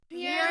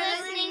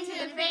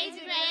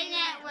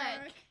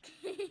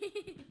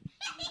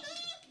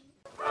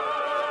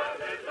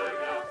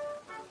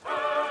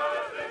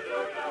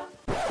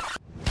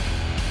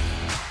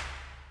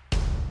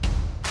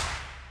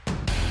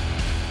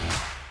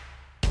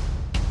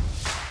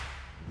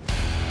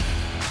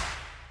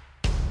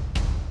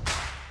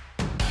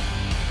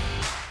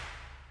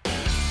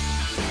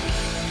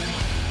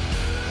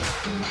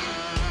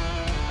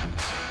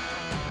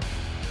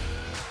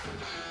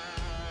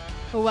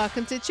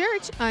Welcome to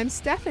church. I'm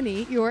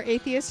Stephanie, your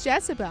atheist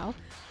Jezebel,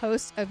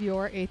 host of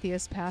Your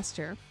Atheist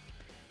Pastor.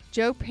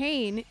 Joe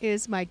Payne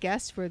is my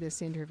guest for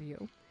this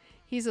interview.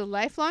 He's a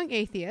lifelong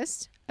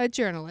atheist, a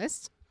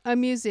journalist, a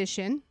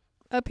musician,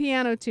 a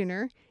piano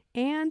tuner,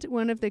 and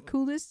one of the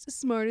coolest,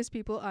 smartest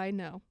people I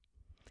know.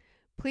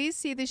 Please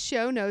see the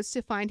show notes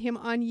to find him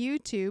on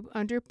YouTube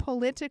under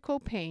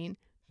Political Payne,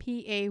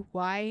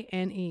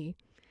 Payne.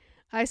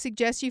 I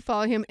suggest you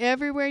follow him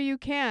everywhere you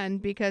can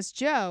because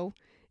Joe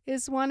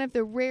is one of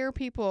the rare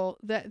people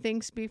that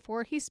thinks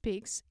before he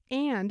speaks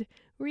and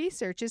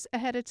researches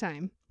ahead of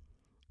time.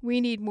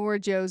 We need more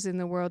Joes in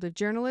the world of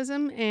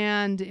journalism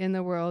and in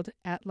the world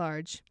at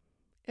large.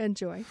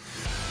 Enjoy.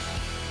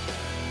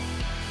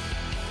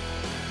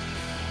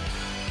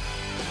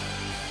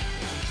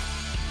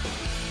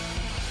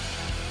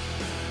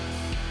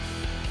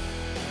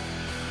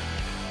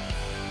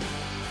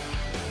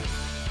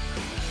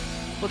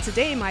 Well,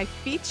 today my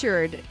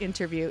featured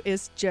interview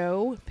is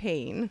Joe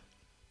Payne.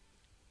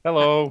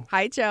 Hello.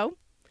 Hi, Joe.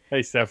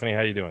 Hey, Stephanie.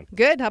 How you doing?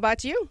 Good. How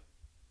about you?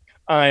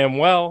 I am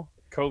well.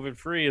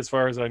 COVID-free as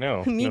far as I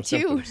know. Me no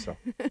too. Symptoms, so,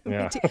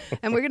 yeah. Me too.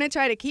 And we're going to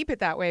try to keep it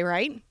that way,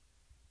 right?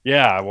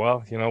 Yeah.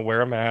 Well,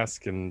 wear a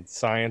mask and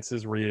science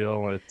is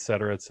real, et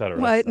cetera, et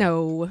cetera. What? So.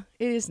 No,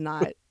 it is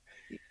not.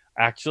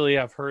 Actually,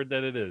 I've heard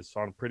that it is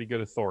on pretty good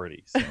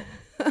authority. So.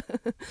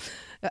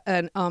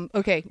 And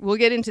okay, we'll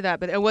get into that,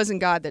 but it wasn't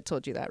God that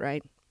told you that,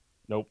 right?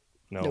 Nope.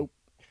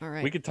 All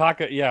right. We could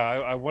talk. Yeah,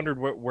 I wondered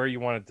where you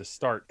wanted to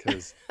start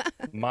because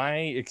my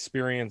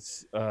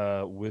experience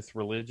with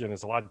religion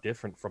is a lot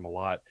different from a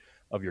lot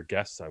of your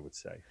guests, I would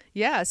say.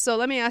 Yeah. So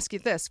let me ask you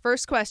this.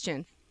 First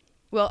question.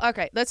 Well,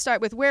 okay, let's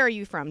start with where are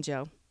you from,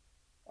 Joe?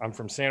 I'm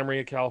from Santa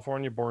Maria,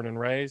 California, born and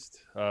raised.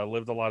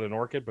 Lived a lot in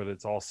Orchid, but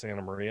it's all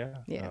Santa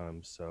Maria. Yeah.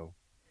 So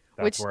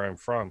that's where I'm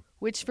from.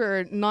 Which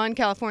for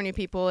non-California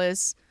people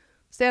is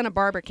Santa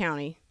Barbara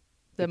County.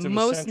 The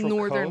most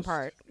northern coast.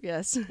 Part,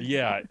 yes.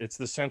 Yeah, it's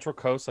the Central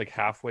Coast, like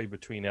halfway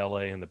between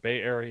LA and the Bay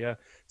Area.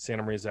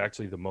 Santa Maria is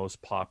actually the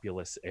most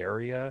populous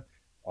area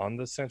on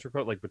the Central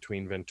Coast, like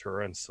between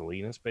Ventura and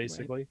Salinas,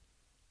 basically.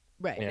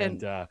 Right.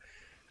 And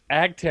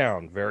ag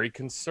town, very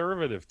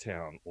conservative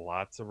town.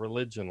 Lots of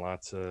religion,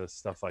 lots of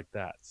stuff like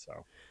that.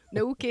 So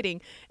no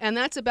kidding. And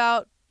that's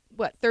about,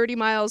 30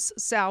 miles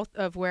south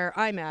of where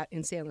I'm at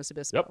in San Luis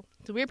Obispo. Yep.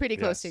 So we're pretty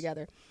close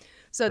together.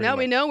 So Pretty now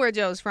we much. know where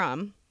Joe's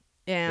from.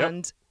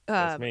 And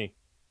That's me.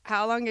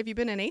 How long have you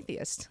been an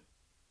atheist?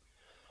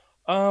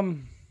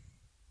 Probably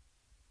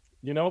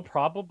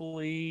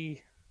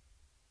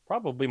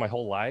my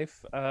whole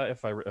life,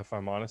 if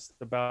I'm honest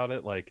about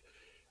it. Like,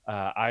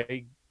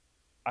 I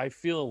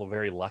feel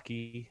very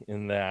lucky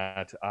in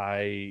that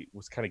I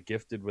was kind of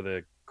gifted with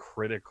a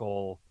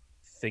critical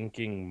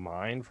thinking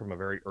mind from a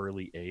very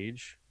early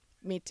age.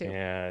 Me too.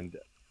 And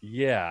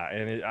yeah,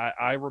 and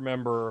I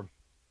remember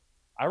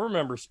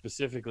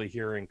specifically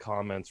hearing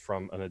comments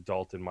from an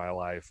adult in my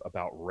life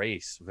about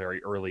race very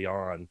early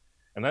on.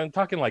 And I'm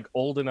talking like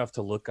old enough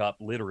to look up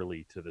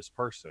literally to this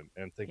person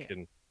and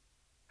thinking,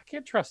 I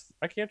can't trust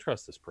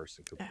this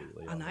person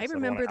completely. And I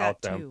remember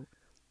that too.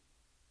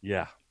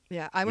 Yeah.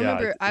 Yeah. I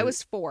remember I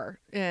was 4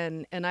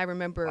 and I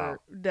remember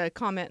the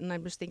comment and I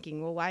was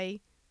thinking, well, why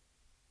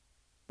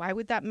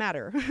would that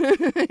matter?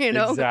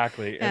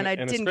 Exactly. And I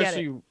didn't get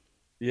it.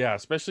 Yeah.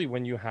 Especially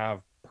when you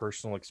have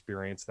personal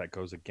experience that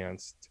goes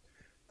against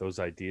those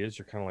ideas,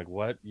 you're kind of like,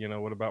 what?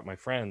 What about my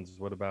friends?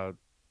 What about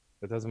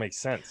that? Doesn't make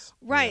sense,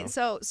 right?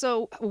 So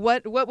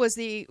what was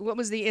the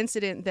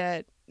incident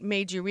that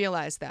made you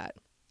realize that?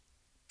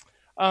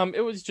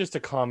 It was just a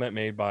comment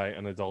made by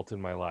an adult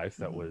in my life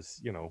that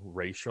was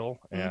racial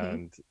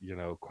and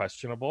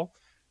questionable,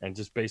 and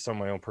just based on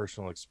my own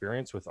personal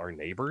experience with our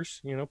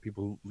neighbors,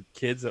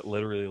 kids that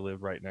literally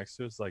live right next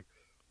to us, like,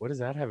 what does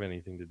that have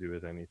anything to do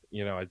with anything?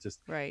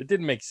 It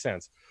didn't make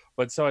sense.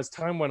 But so as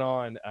time went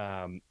on,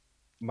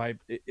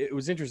 it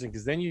was interesting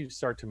because then you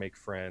start to make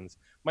friends.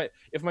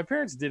 If my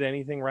parents did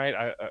anything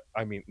right,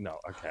 I mean, no,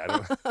 okay, I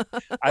don't.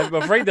 I'm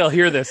afraid they'll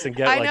hear this and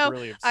get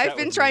really upset. I've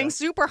been trying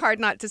super hard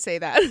not to say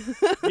that.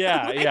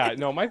 Yeah.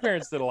 No, my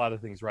parents did a lot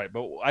of things right,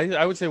 but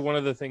I would say one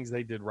of the things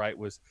they did right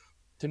was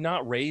to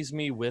not raise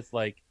me with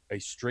like a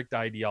strict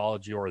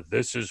ideology or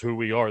this is who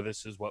we are,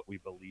 this is what we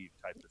believe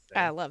type of thing.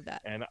 I love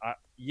that. And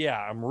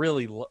I'm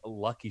really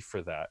lucky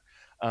for that.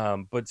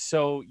 But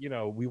so,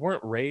 we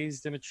weren't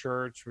raised in a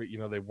church,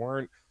 they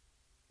weren't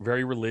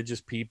very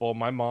religious people.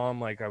 My mom,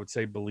 like I would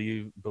say,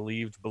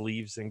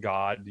 believes in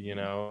God,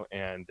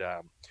 and,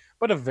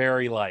 but a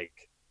very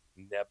like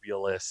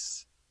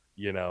nebulous,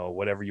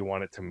 whatever you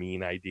want it to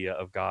mean idea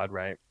of God.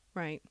 Right.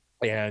 Right.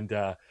 And,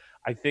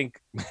 I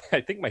think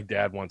my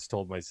dad once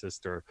told my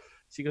sister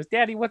she goes,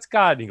 Daddy, what's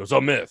God? And he goes, a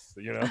myth,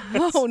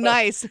 Oh, So,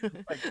 nice.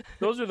 like,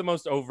 those are the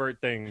most overt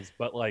things,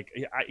 but like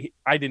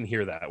I didn't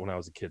hear that when I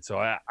was a kid, so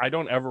I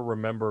don't ever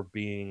remember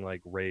being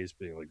like raised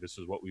being like this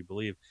is what we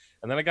believe.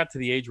 And then I got to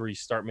the age where you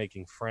start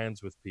making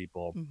friends with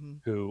people Hmm.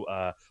 who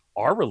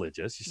are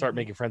religious. You start Hmm.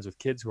 making friends with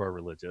kids who are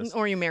religious,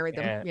 Or you married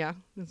them. and Yeah.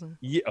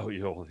 yeah, oh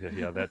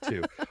yeah, that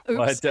too.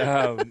 Oops.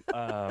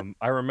 But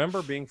I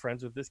remember being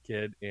friends with this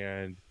kid,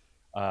 and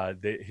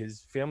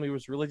his family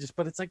was religious.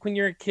 But it's like when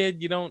you're a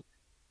kid, you don't.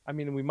 I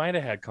mean, we might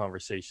have had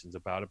conversations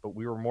about it, but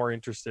we were more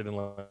interested in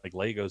like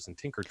Legos and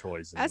Tinker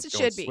Toys and As it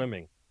going should be.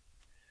 swimming.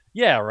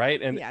 Yeah,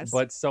 right. And Yes.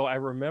 but so I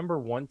remember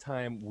one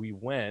time we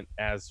went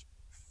as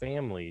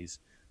families.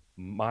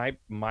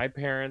 My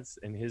parents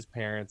and his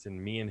parents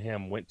and me and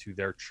him went to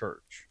their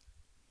church.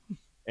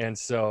 And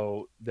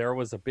so there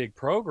was a big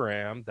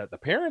program that the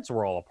parents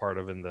were all a part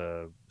of in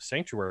the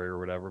sanctuary or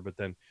whatever. But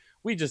then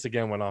we just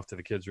again went off to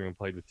the kids' room,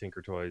 played with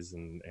Tinker Toys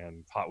and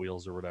Hot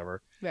Wheels or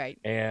whatever. Right.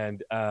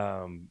 And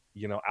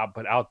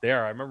but out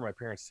there, I remember my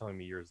parents telling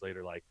me years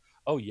later, like,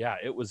 oh yeah,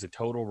 it was a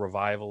total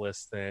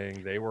revivalist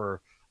thing. They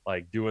were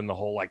like doing the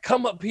whole like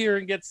come up here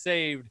and get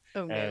saved.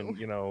 Oh, no.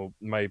 And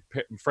my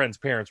friends'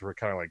 parents were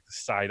kind of like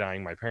side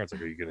eyeing my parents,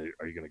 like, are you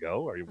gonna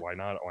go? Why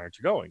not? Why aren't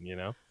you going?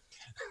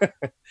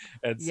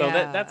 And so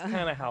that's Yeah.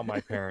 kind of how my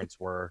parents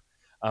were.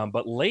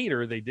 But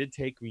later they did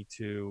take me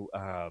to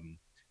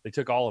they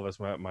took all of us,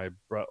 my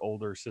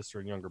older sister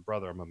and younger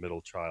brother. I'm a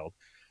middle child,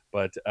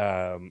 but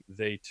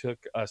they took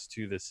us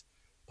to this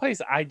place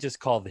I just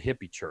call the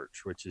hippie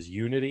church, which is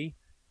Unity.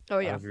 Oh, I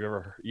don't yeah. know if you've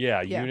ever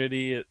yeah, Yeah.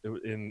 Unity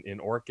in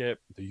Orchid,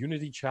 the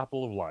Unity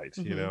Chapel of Light,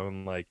 Hmm.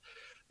 and like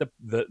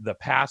the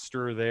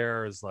pastor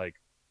there is like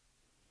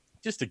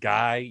just a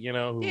guy,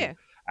 who Yeah.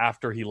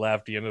 after he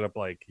left, he ended up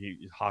like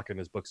he hawking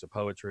his books of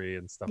poetry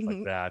and stuff like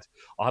Hmm. that.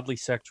 Oddly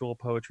sexual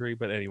poetry,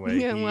 but anyway,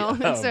 Yeah. he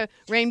Well, it's a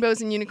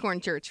rainbows and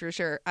unicorn church for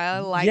sure. I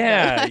like those.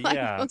 yeah, I like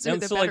yeah. those are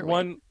And the so like better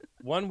way.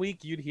 one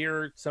week you'd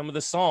hear some of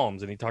the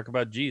Psalms and he'd talk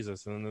about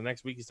Jesus, and then the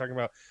next week he's talking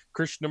about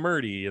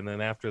Krishnamurti, and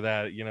then after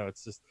that,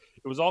 it's just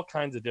it was all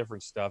kinds of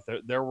different stuff.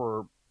 There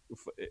were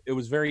it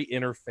was very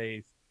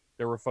interfaith.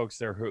 There were folks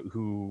there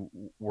who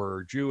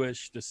were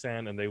Jewish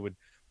descent, and they would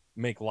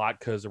make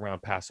latkes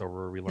around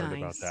Passover. We learned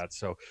about Nice. that,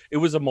 so it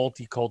was a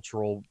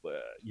multicultural,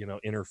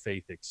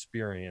 interfaith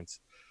experience.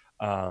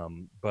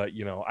 But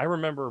I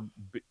remember,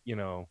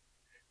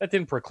 that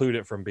didn't preclude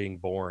it from being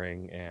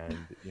boring,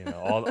 and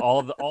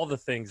all the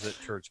things that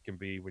church can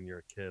be when you're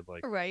a kid.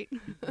 Like Right.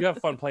 you have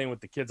fun playing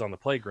with the kids on the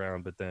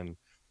playground, but then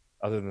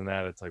other than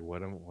that, it's like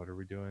what are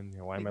we doing?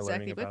 Why am I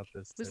learning Exactly. What about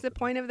this was type the of thing?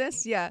 point of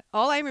this? Yeah.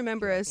 All I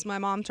remember Yeah, is my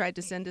mom tried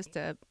to send us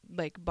to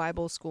like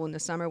Bible school in the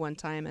summer one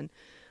time, and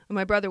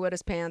my brother wet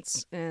his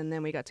pants, and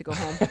then we got to go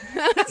home.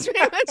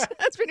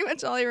 That's pretty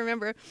much all I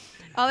remember.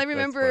 All I that's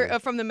remember funny.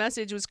 from the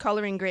message was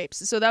coloring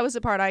grapes. So that was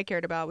the part I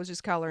cared about, was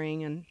just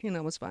coloring, and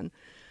it was fun.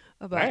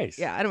 But Nice.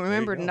 yeah, I don't There you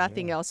remember go.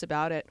 nothing Yeah, else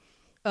about it.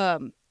 yeah.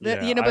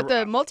 But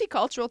the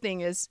multicultural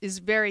thing is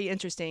very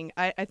interesting.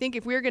 I think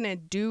if we're gonna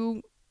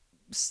do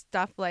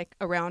stuff like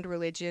around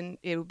religion,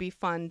 it would be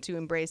fun to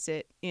embrace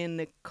it in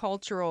the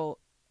cultural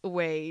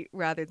way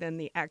rather than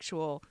the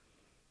actual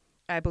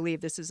I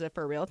believe this is a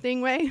for real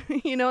thing way.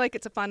 Like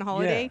it's a fun Yeah,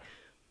 holiday.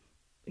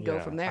 Go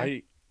yeah. from there.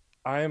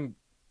 I'm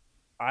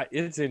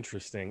it's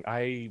interesting.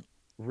 I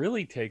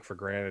really take for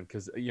granted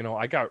because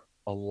I got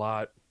a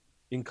lot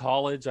in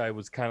college. I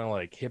was kind of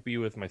like hippie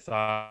with my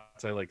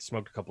thoughts. I like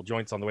smoked a couple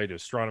joints on the way to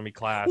astronomy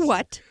class, and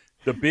What?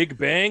 the Big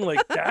Bang,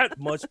 like that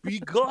must be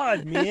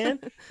God, man.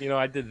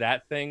 I did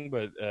that thing,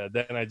 but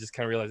then I just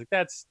kind of realized like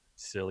that's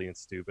silly and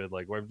stupid.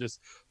 Like we're just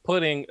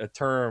putting a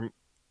term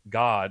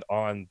God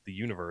on the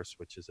universe,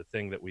 which is a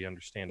thing that we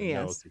understand and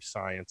know Yes. through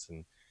science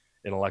and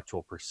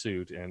intellectual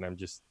pursuit. And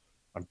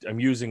I'm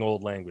using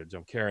old language.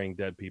 I'm carrying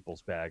dead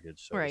people's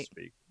baggage, so to Right.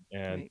 speak.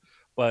 And Right.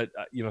 but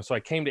so I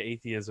came to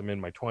atheism in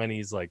my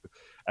 20s, like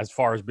as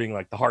far as being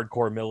like the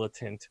hardcore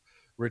militant.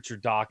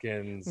 Richard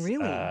Dawkins,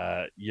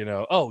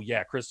 Really? oh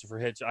yeah, Christopher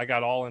Hitch. I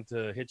got all into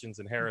Hitchens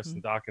and Harris Hmm.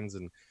 and Dawkins,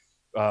 and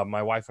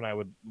my wife and I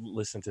would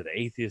listen to the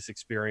Atheist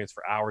Experience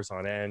for hours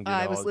on end.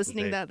 I was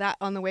listening to that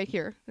on the way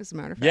here, as a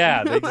matter of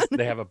fact. Yeah,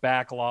 they have a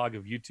backlog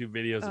of YouTube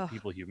videos of Oh,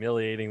 people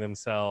humiliating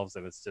themselves,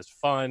 and it's just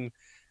fun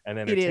and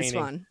it is entertaining.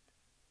 fun.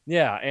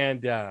 Yeah,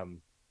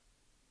 and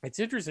it's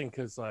interesting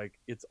because like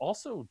it's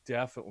also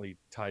definitely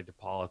tied to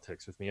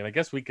politics with me, and I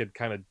guess we could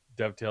kind of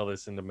dovetail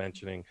this into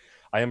mentioning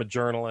I am a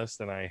journalist,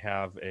 and I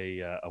have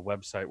a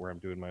website where I'm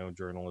doing my own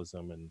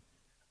journalism, and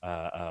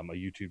a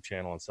YouTube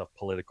channel and stuff.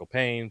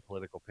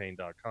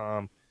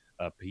 Politicalpain.com,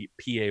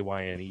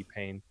 Payne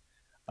Pain.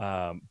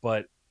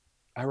 But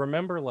I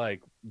remember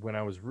like when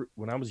I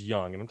was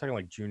young, and I'm talking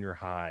like junior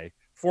high,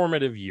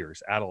 formative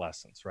years,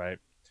 adolescence, right?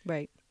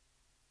 Right.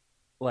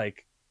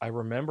 Like I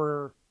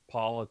remember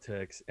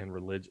politics and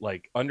religion,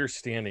 like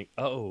understanding.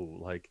 Oh,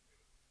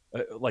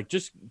 like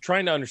just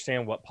trying to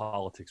understand what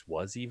politics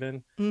was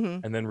even, Hmm.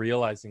 and then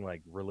realizing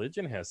like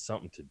religion has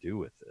something to do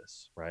with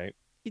this, right?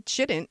 It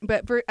shouldn't,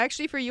 but for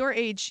your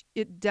age,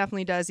 it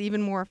definitely does,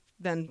 even more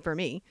than for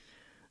me.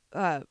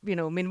 I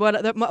mean,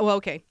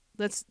 okay.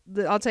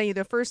 I'll tell you,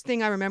 the first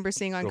thing I remember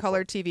seeing on Go for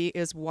color it. TV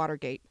is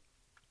Watergate.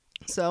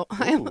 So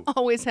I have Ooh.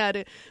 always had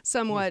a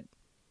somewhat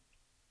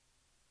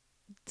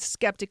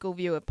skeptical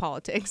view of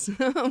politics.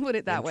 I'll put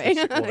it that way.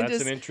 Interesting. Well, that's an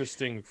Just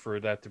interesting for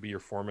that to be your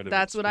formative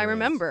that's what I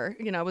experience.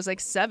 remember. I was like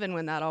 7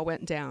 when that all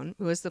went down.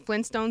 It was the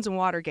Flintstones and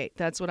Watergate.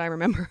 That's what I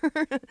remember.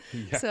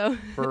 Yeah. So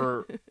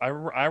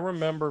I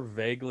remember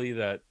vaguely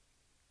that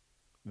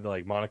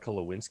like Monica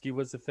Lewinsky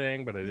was the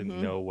thing, but I didn't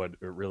mhm, know what it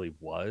really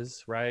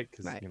was, right?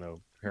 Because right.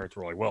 parents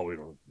were like, "Well, we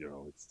don't,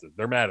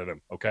 they're mad at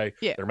him, okay?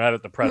 Yeah. They're mad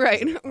at the Right.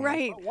 president." I'm like,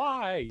 Right. "But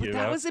why?" But You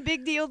that know? was a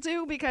big deal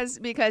too because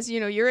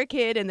you're a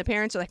kid and the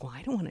parents are like, "Well,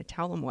 I don't want to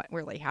tell them what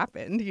really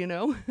happened."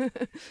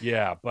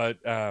 Yeah, but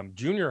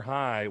junior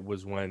high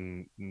was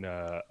when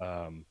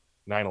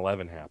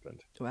 9/11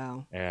 happened,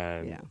 Wow.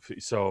 and Yeah.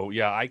 so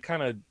yeah, I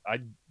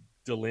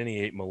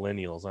delineate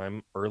millennials.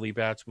 I'm early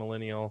batch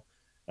millennial,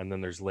 and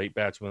then there's late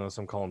batch millennials.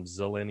 Some call them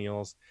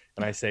zillennials.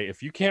 And I say,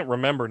 if you can't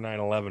remember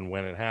 9/11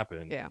 when it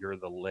happened, Yeah. you're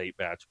the late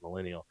batch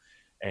millennial.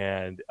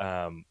 And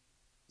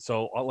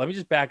so let me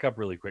just back up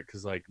really quick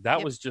because like that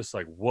Yep. was just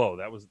like whoa,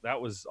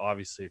 that was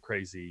obviously a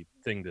crazy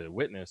thing to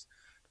witness.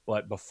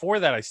 But before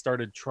that, I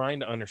started trying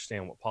to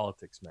understand what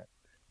politics meant.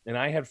 And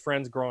I had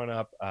friends growing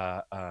up,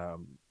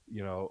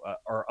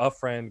 or a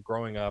friend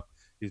growing up.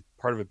 He's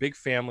part of a big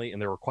family,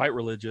 and they were quite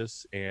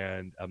religious,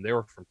 and they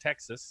were from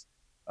Texas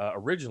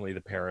originally,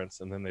 the parents,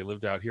 and then they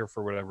lived out here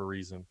for whatever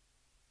reason.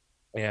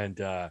 And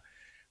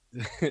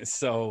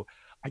so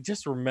I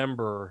just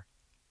remember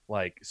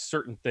like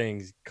certain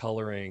things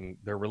coloring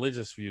their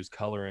religious views,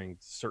 coloring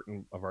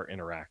certain of our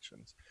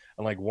interactions.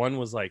 And like one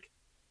was like,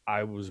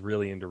 I was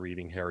really into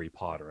reading Harry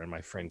Potter, and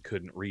my friend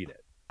couldn't read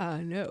it.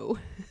 No.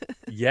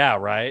 Yeah,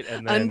 right.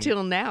 And then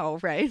Until now,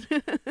 right?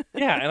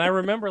 yeah, and I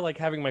remember like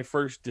having my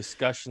first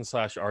discussion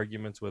 /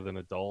 arguments with an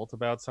adult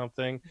about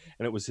something,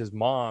 and it was his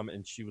mom,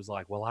 and she was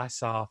like, "Well, I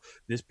saw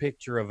this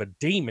picture of a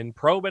demon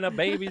probing a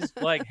baby's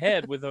like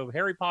head with a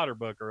Harry Potter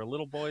book or a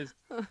little boy's,"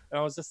 and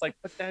I was just like,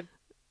 but that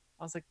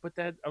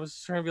I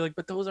was trying to be like,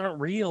 but those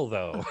aren't real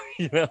though,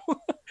 you know,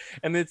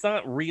 and it's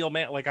not real,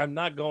 man. Like I'm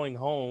not going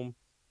home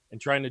and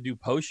trying to do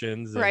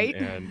potions and Right?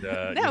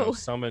 No.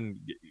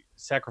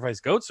 sacrifice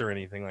goats or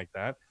anything like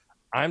that.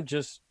 I'm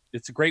just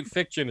it's a great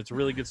fiction. It's a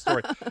really good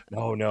story.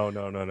 No, no,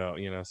 no, no,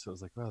 no. So I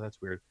was like, oh, that's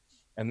weird.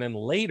 And then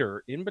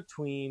later, in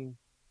between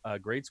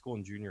grade school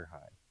and junior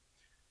high,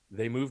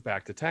 they moved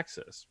back to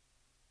Texas,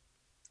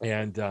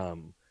 and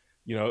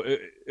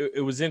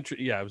it was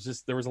interesting. Yeah, it was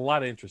just there was a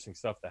lot of interesting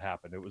stuff that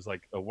happened. It was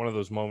like one of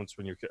those moments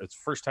when it's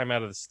first time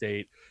out of the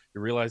state,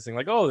 you're realizing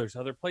like, oh, there's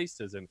other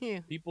places, and Yeah.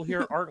 people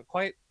here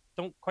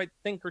don't quite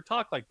think or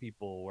talk like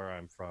people where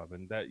I'm from,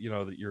 and that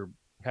that you're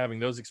having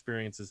those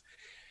experiences.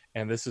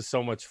 And this is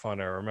so much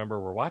fun. I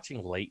remember we're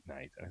watching late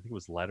night, and I think it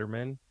was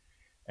Letterman.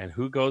 And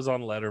who goes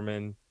on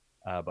Letterman?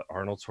 But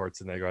Arnold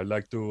Schwarzenegger. I'd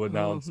like to Oh,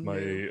 announce no.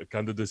 my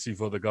candidacy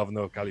for the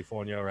governor of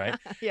California, right?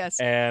 Yes.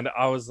 And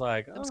I was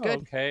like, That was oh, good.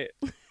 okay.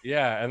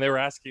 Yeah. And they were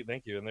asking,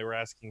 thank you. And they were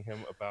asking him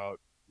about,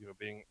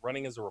 being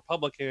running as a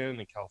Republican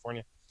in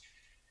California.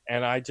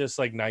 And I just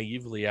like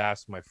naively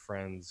asked my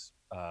friend's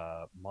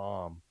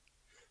mom,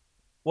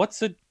 what's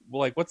the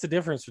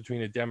difference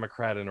between a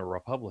Democrat and a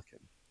Republican?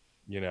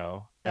 And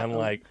Uh-oh.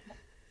 like,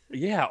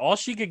 yeah, all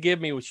she could give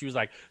me was she was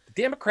like, the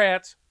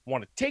Democrats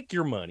want to take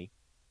your money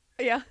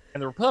Yeah.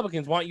 and the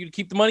Republicans want you to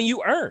keep the money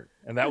you earn.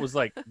 And that was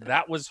like,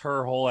 that was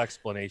her whole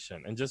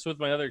explanation. And just with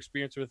my other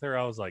experience with her,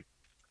 I was like,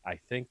 I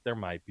think there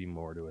might be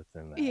more to it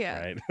than that, Yeah.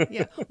 right?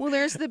 Yeah. Well,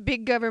 there's the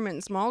big government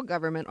and small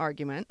government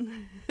argument.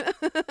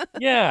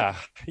 Yeah.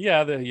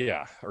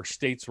 Yeah. Or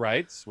states'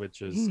 rights,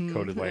 which is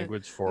coded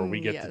language for we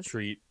get to Yes.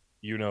 treat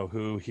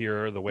who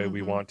here the way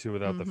we want to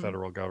without the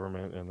federal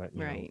government. And that,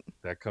 Right.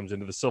 that comes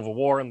into the Civil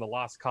War and the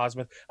lost cause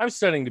myth. I'm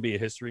studying to be a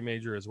history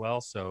major as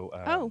well. So,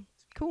 Oh,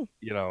 cool.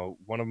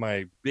 one of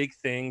my big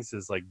things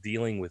is like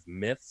dealing with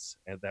myths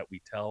and that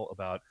we tell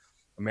about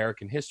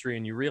American history.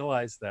 And you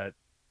realize that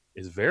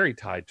is very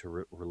tied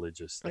to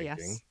religious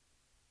thinking.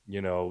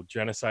 Yes.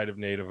 Genocide of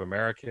Native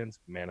Americans,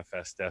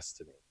 manifest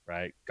destiny,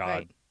 right? God,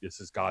 Right. this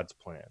is God's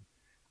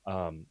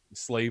plan.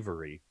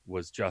 Slavery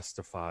was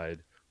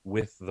justified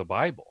with the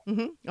Bible,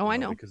 Oh, I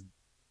know. because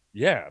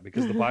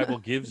the Bible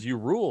gives you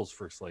rules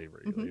for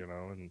slavery,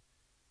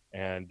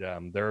 and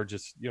there are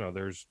just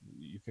there's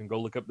you can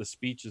go look up the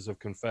speeches of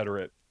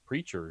Confederate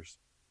preachers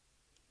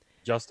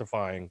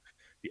justifying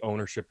the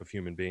ownership of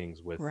human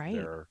beings with Right.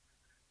 their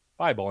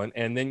Bible,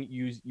 and then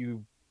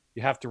you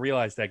have to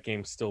realize that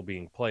game's still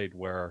being played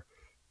where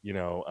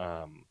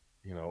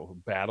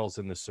battles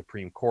in the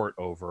Supreme Court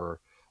over,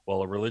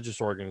 well, a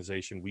religious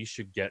organization, we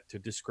should get to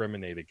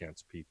discriminate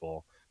against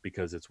people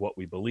because it's what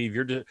we believe.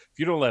 If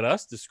you don't let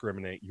us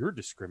discriminate, you're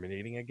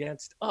discriminating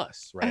against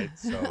us, right?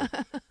 So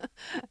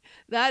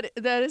that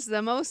is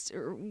the most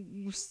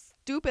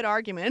stupid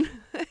argument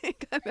I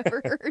think I've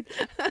ever heard.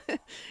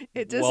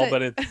 It well, doesn't.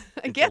 but I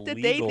it's get a that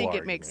they legal think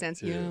it makes argument sense.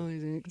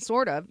 too.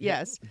 Sort of. Yeah,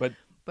 Yes, but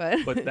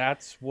but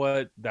that's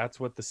what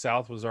the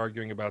South was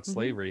arguing about Mhm.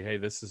 slavery. Hey,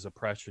 this is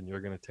oppression.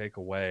 You're going to take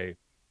away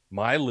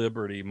my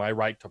liberty, my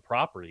right to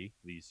property,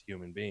 these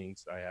human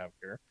beings I have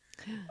here.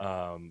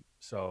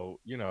 So,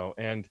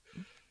 and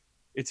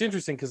it's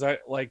interesting because I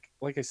like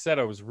I said,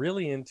 I was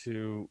really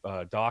into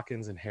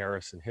Dawkins and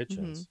Harris and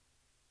Mm-hmm. Hitchens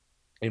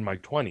in my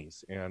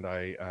 20s, and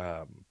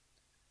I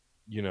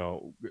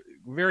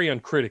very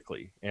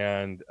uncritically,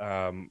 and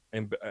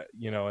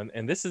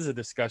this is a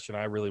discussion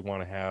I really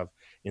want to have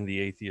in the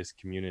atheist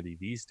community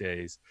these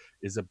days,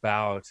 is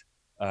about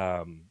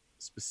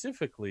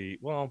specifically,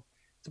 well,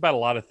 it's about a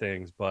lot of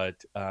things, but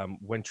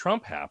when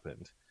Trump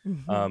happened,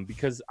 Mm-hmm.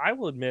 because I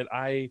will admit,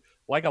 I,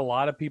 like a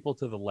lot of people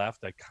to the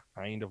left, I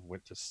kind of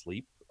went to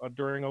sleep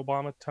during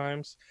Obama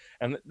times,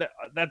 and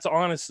that's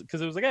honest,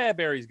 because it was like,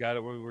 Barry's got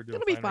it, we're doing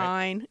It'll be fine, right?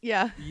 fine.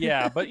 Yeah.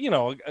 Yeah, but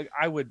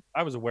I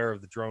was aware of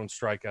the drone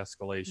strike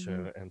Mm-hmm.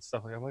 escalation and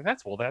stuff like that. I'm like,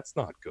 that's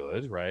not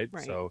good, right?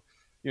 Right. So,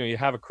 you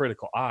have a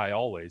critical eye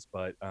always,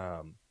 but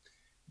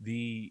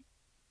the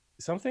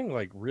something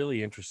like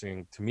really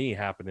interesting to me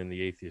happened in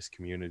the atheist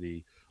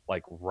community,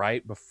 like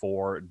right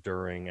before,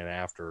 during, and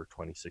after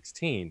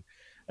 2016.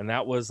 And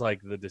that was like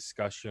the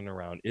discussion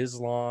around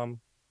Islam,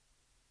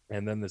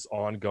 and then this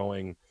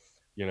ongoing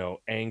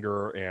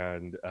anger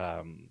and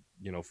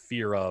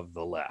fear of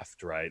the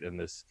left, right? And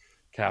this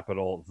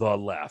capital the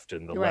left,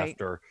 and the Right.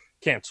 left are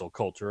cancel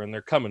culture, and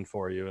they're coming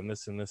for you, and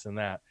this and this and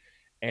that.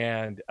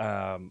 And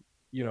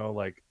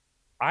like,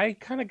 I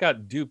kind of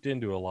got duped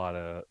into a lot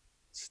of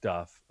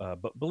stuff,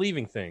 but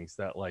believing things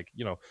that, like,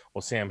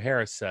 well, Sam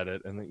Harris said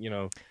it, and then,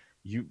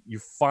 you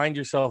find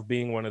yourself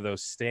being one of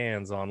those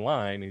stands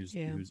online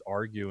Yeah. who's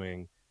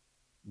arguing,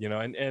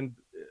 and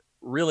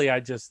really,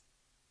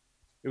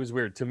 it was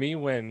weird to me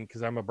when,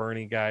 because I'm a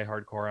Bernie guy,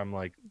 hardcore. I'm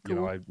like,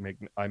 Cool.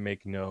 I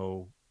make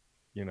no,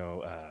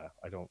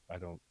 I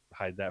don't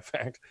hide that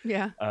fact.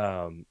 Yeah.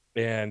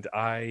 And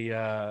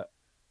I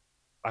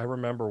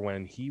remember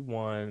when he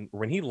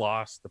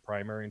lost the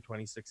primary in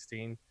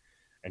 2016,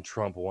 and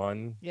Trump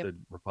won Yep. the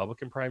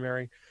Republican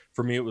primary.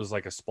 For me, it was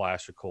like a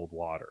splash of cold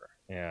water,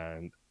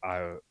 and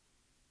I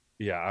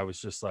was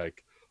just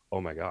like,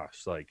 oh my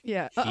gosh, like,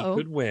 Yeah. he Uh-oh.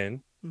 could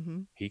win.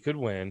 Mm-hmm. He could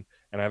win.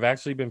 And I've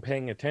actually been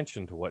paying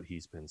attention to what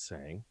he's been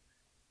saying,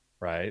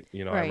 right?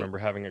 I Right. remember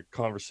having a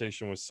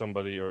conversation with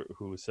somebody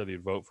who said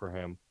he'd vote for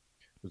him.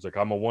 It was like,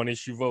 I'm a one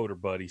issue voter,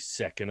 buddy.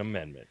 Second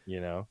Amendment.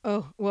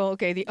 Oh, well,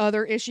 okay. The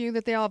other issue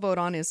that they all vote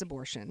on is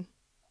abortion.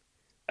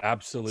 To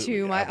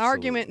Absolutely. my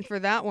argument Absolutely. for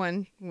that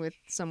one with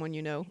someone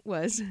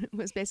was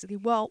basically,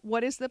 well,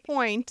 what is the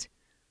point?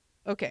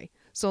 Okay,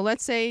 so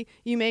let's say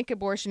you make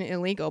abortion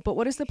illegal, but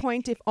what is the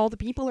point if all the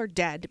people are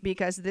dead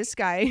because this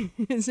guy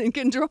is in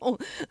control?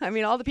 I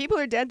mean, all the people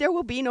are dead. There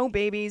will be no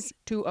babies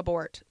to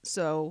abort.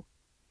 So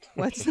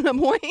what's the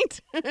point?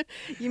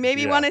 You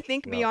maybe want Yeah. to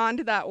think No. beyond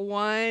that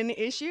one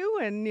issue,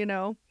 and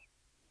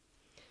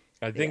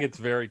I think yeah, it's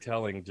very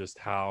telling just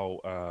how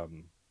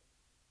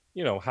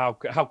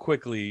how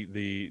quickly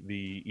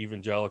the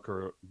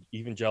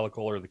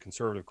evangelical or the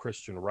conservative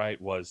Christian right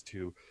was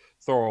to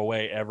throw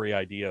away every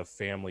idea of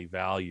family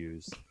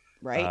values,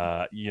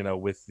 right.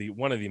 with the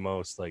one of the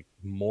most, like,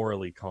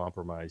 morally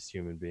compromised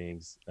human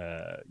beings,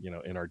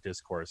 in our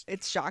discourse,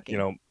 It's you shocking.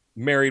 know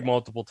married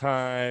multiple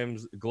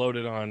times,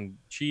 gloated on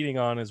cheating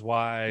on his Yep.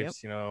 wives,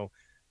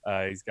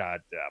 he's got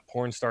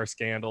porn star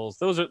scandals.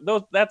 Those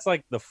that's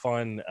like the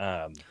fun,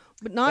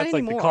 But not that's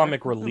like the anymore.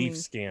 comic I relief mean, yeah,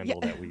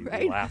 scandal that we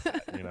right. laugh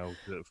at,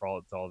 for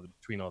all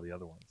between all the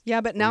other ones.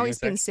 Yeah, but What were now you gonna he's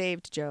say? been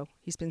saved, Joe.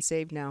 He's been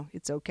saved now.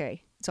 It's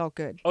okay. It's all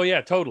good. Oh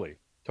yeah, totally,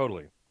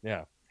 totally.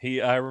 Yeah,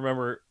 I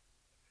remember,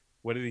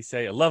 what did he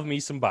say? Love me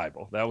some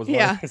Bible. That was one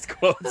of Yeah. his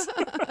quotes.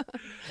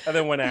 And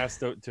then when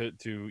asked to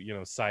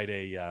cite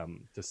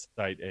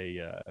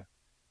a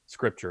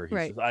scripture, he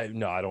Right. says, I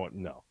don't,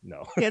 no.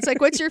 Yeah, it's like,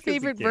 what's your Because he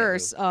favorite can't really.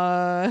 verse?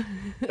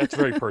 That's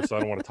very personal.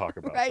 I don't want to talk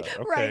about Right,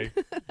 that. right.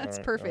 Okay. That's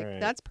All perfect. right.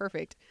 That's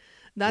perfect.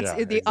 That's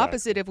Yeah, the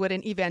opposite exactly. of what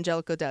an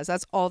evangelical does.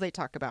 That's all they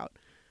talk about.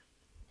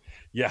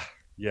 Yeah,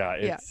 yeah.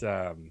 Yeah. It's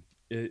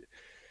it,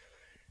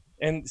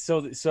 and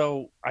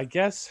so I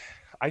guess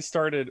I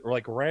started,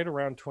 like, right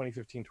around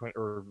 2015,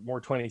 or more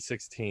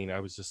 2016. I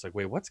was just like,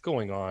 wait, what's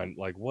going on?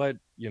 Like, what,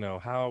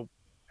 how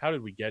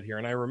did we get here?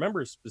 And I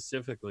remember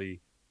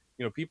specifically,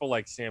 people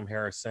like Sam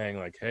Harris saying,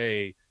 like,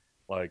 hey,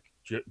 like,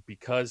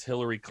 because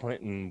Hillary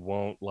Clinton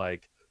won't,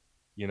 like,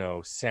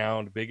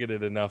 sound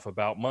bigoted enough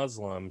about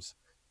Muslims,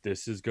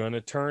 this is going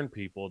to turn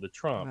people to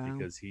Trump Wow.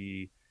 because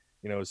he,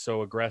 is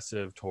so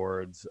aggressive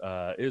towards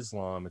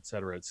Islam, et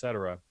cetera, et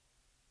cetera.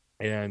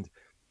 And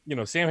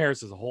Sam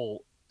Harris is a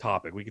whole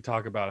topic. We could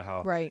talk about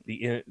how Right.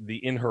 the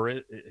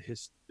inherent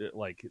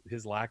like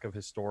his lack of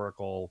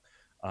historical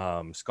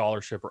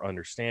scholarship or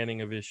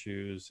understanding of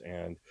issues,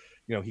 and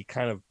he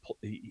kind of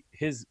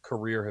his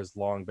career has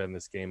long been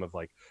this game of,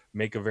 like,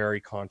 make a very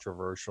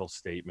controversial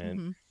statement,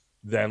 Mm-hmm.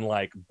 then,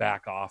 like,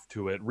 back off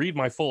to it, read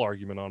my full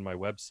argument on my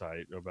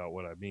website about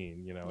what I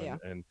mean, Yeah.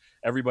 and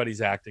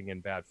everybody's acting in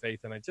bad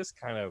faith, and I just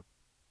kind of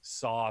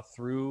saw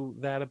through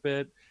that a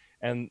bit.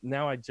 And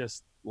now I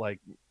just, like,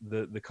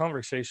 the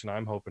conversation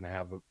I'm hoping to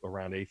have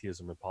around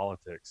atheism and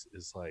politics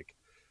is like,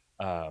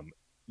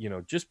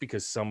 just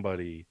because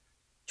somebody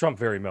Trump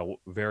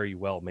very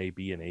well may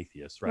be an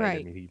atheist, right? I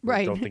Right. mean,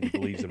 don't think he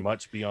believes Right. in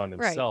much beyond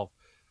Right. himself.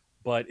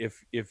 But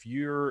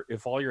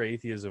if all your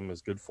atheism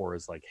is good for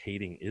is like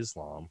hating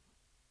Islam,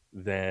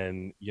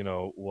 then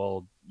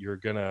well, you're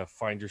gonna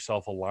find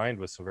yourself aligned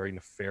with some very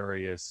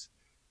nefarious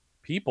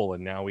people.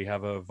 And now we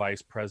have a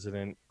vice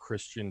president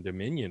Christian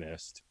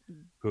dominionist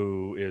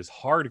who is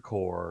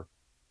hardcore,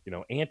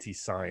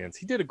 anti-science.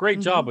 He did a great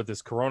job Mm-hmm. with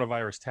this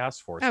coronavirus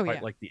task force, Oh yeah.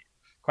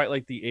 quite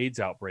like the AIDS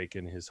outbreak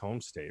in his home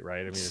state,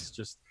 right? I mean, it's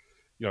just,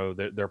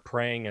 they're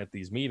praying at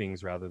these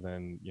meetings rather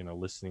than,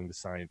 listening to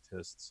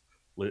scientists,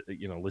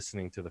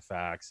 listening to the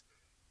facts.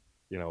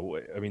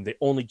 I mean, they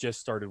only just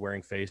started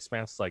wearing face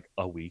masks like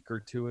a week or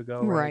two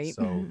ago, right? Right.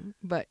 So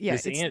But yeah,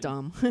 this it's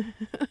dumb.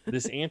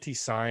 this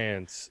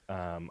anti-science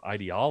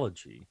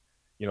ideology,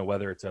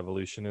 whether it's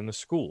evolution in the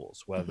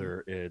schools, Mm-hmm.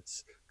 whether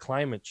it's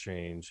climate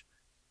change,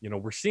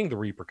 we're seeing the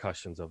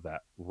repercussions of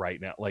that right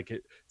now. Like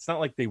it's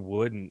not like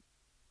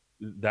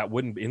that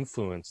wouldn't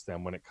influence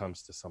them when it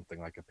comes to something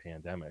like a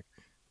pandemic,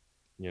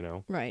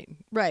 Right,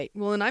 right.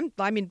 Well, and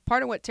I mean,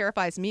 part of what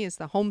terrifies me is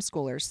the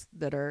homeschoolers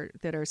that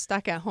are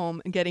stuck at home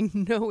and getting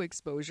no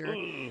exposure.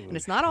 And Ugh,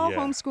 it's not all yeah.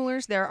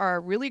 homeschoolers. There are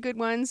really good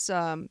ones.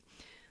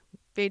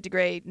 Fade to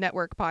Gray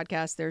Network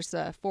podcast. There's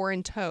Four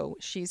in Tow.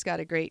 She's got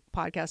a great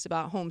podcast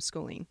about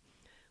homeschooling.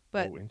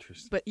 But Oh,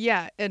 interesting. but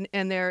yeah, and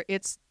there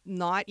it's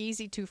not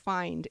easy to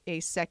find a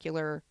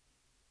secular,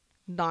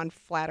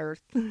 non-flat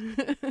Earth,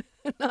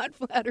 not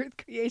flat Earth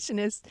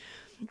creationist,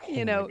 Oh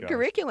my gosh.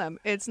 curriculum.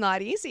 It's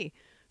not easy.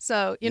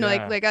 So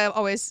Yeah. like I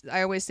always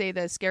say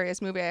the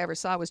scariest movie I ever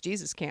saw was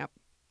Jesus Camp.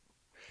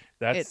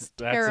 It's That's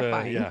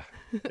terrifying. yeah,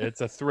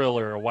 it's a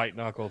thriller, a white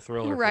knuckle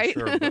thriller for Right.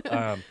 sure.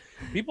 But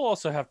people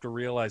also have to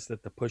realize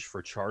that the push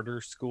for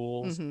charter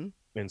schools Mm-hmm.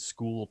 and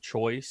school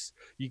choice,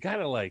 you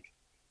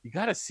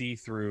gotta see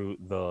through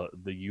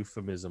the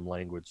euphemism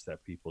language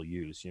that people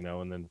use,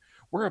 and then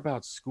we're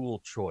about school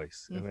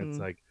choice, and it's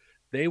Mm-hmm. like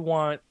they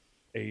want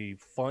a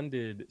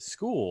funded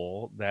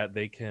school that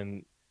they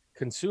can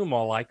consume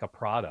all like a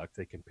product.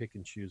 They can pick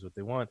and choose what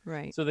they want,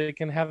 Right. so they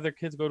can have their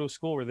kids go to a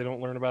school where they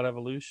don't learn about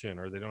evolution,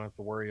 or they don't have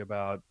to worry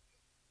about,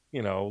 they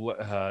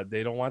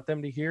don't want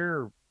them to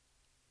hear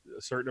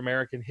certain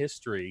American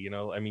history.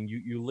 I mean,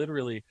 you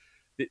literally,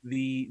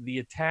 the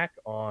attack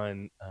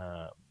on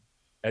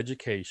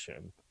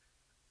education,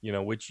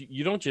 which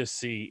you don't just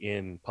see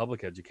in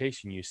public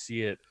education. You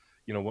see it,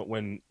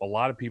 when a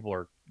lot of people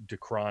are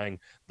decrying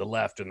the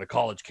left and the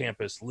college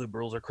campus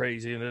liberals are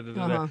crazy.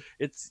 Uh-huh.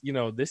 It's,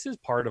 this is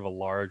part of a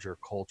larger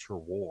culture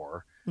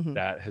war Mm-hmm.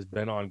 that has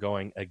been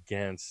ongoing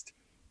against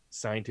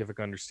scientific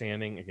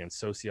understanding, against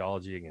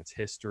sociology, against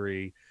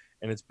history.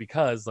 And it's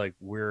because, like,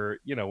 we're,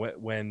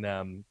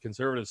 when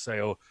conservatives say,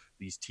 oh,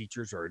 these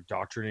teachers are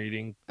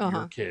indoctrinating your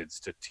Uh-huh. kids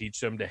to teach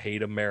them to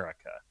hate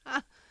America,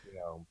 Ah, you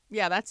know,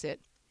 yeah, that's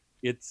it.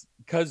 it's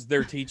because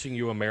they're teaching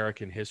you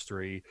American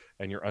history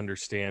and you're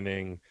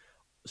understanding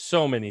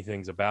so many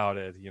things about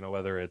it,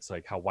 whether it's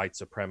like how white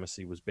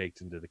supremacy was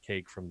baked into the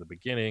cake from the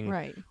beginning,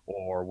 Right.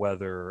 or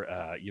whether,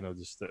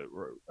 just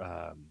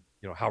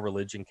how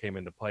religion came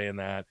into play in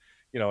that,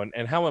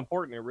 and how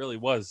important it really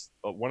was.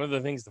 One of the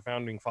things the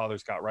founding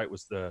fathers got right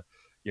was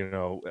you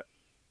know,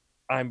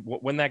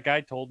 when that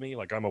guy told me,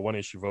 like, I'm a one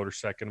issue voter,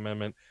 Second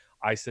Amendment,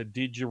 I said,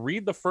 did you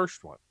read the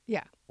first one?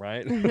 Yeah.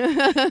 Right.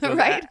 So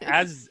Right.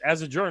 as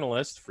a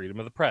journalist, freedom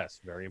of the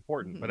press, very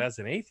important. But Mm-hmm. as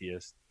an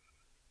atheist,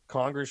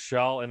 Congress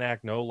shall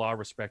enact no law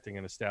respecting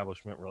an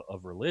establishment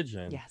of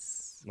religion.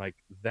 Yes. Like,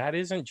 that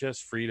isn't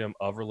just freedom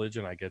of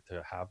religion. I get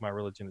to have my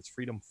religion. It's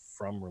freedom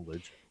from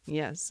religion.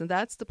 Yes, and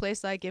that's the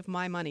place I give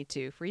my money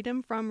to.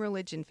 Freedom from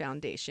Religion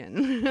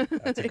Foundation.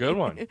 That's a good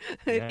one. It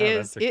Yeah,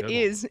 is. that's a It good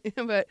is.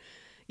 But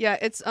yeah,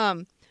 it's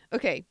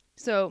okay.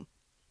 So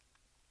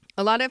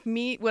a lot of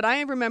what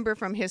I remember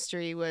from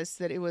history was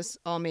that it was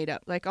all made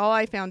up. Like, all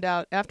I found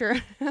out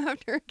after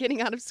after getting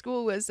out of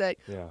school was that,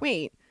 one. Yeah.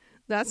 wait,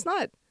 that's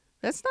not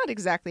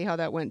exactly how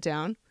that went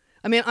down.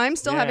 I mean, I'm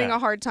still having Yeah. a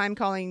hard time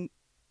calling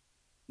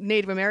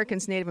Native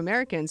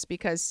Americans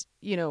because,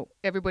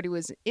 everybody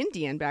was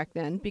Indian back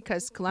then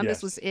because Columbus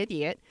Yes. was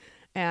idiot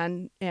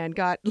and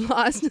got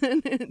lost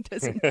and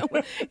doesn't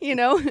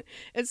know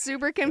it's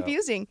super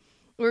confusing.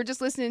 We were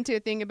just listening to a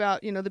thing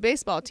about, the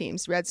baseball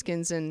teams,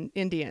 Redskins and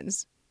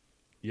Indians,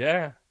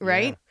 Yeah.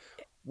 right?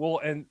 Yeah. Well,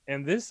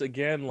 and this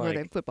again, Or the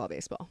like, football,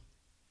 baseball.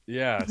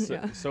 yeah. So,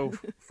 Yeah. so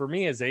for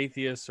me, as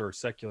atheists or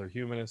secular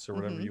humanists or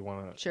whatever Mhm. you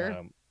want to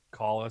Sure.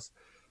 call us,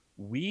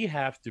 we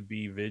have to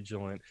be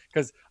vigilant,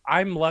 because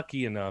I'm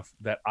lucky enough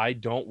that I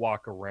don't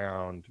walk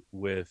around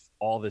with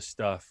all this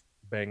stuff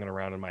banging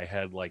around in my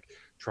head, like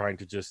trying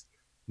to just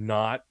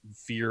not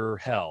fear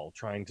hell,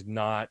 trying to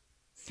not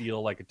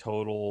feel like a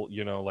total,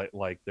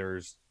 like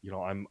there's,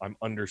 I'm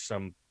under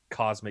some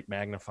cosmic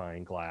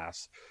magnifying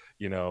glass,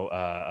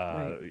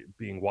 Right.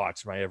 being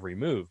watched my every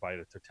move by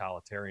the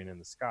totalitarian in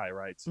the sky,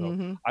 right? So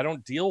Mm-hmm. I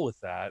don't deal with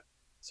that.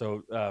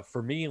 So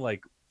for me,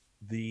 like,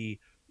 the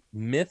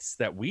myths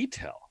that we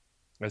tell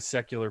as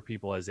secular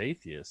people, as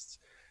atheists,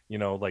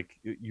 like,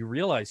 you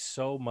realize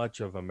so much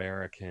of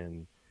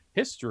American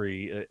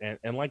history,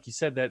 and like you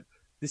said, that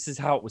this is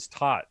how it was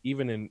taught,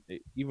 even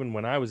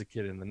when I was a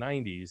kid in the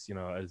 90s,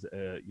 as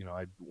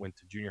I went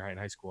to junior high and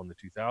high school in the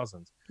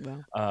 2000s.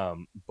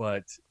 Well,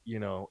 But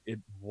it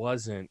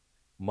wasn't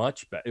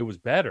much better. It was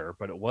better,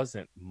 but it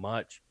wasn't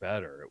much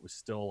better. It was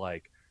still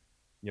like,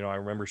 I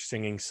remember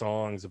singing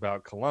songs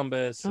about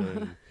Columbus,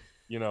 and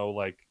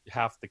like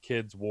half the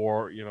kids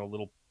wore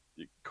little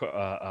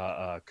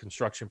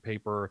construction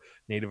paper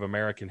Native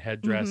American mm-hmm.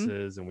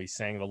 headdresses, and we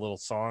sang the little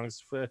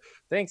songs for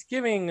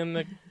Thanksgiving,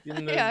 and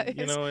Yeah, it's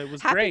it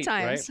was happy great,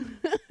 right? times.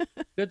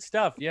 Good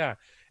stuff, yeah.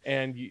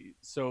 And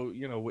so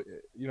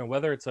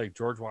whether it's like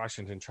George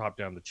Washington chopped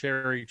down the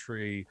cherry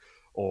tree,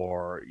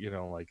 or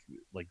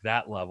like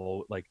that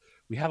level, like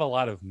we have a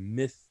lot of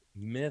myth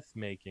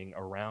making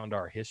around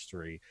our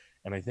history,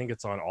 and I think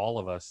it's on all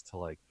of us to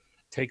like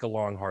take a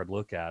long hard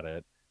look at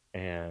it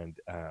and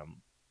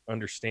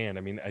understand.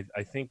 I mean,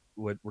 I think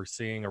what we're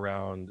seeing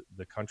around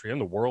the country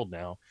and the world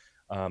now,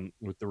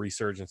 with the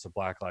resurgence of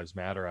Black Lives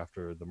Matter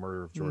after the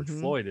murder of George Mm-hmm.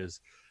 Floyd,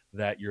 is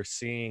that you're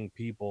seeing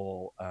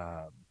people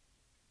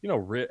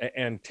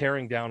and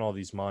tearing down all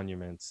these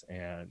monuments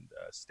and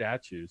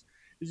statues,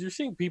 is you're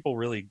seeing people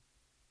really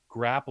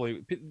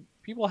grappling.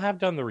 People have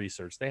done the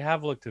research, they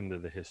have looked into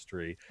the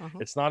history. Uh-huh.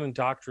 It's not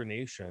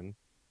indoctrination,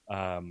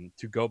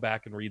 to go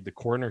back and read the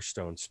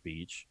cornerstone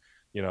speech,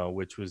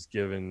 which was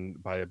given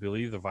by, I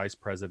believe, the vice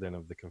president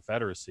of the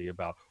Confederacy,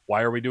 about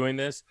why are we doing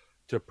this,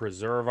 to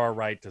preserve our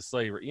right to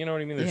slavery. You know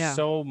what I mean? There's Yeah.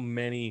 so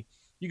many.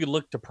 You could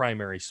look to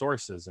primary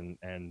sources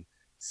and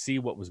see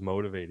what was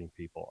motivating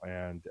people.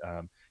 And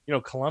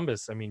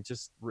Columbus, I mean,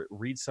 just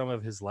read some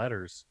of his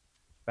letters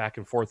back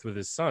and forth with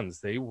his sons.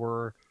 They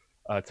were,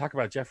 talk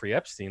about Jeffrey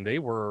Epstein, they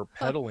were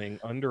peddling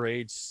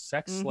underage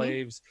sex Mm-hmm.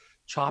 slaves,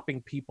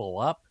 chopping people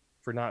up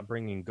for not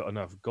bringing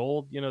enough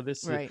gold.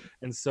 Right.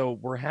 And so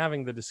we're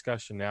having the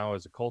discussion now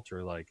as a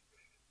culture, like,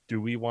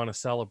 do we want to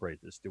celebrate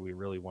this? Do we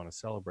really want to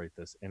celebrate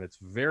this? And it's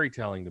very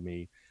telling to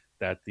me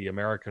that the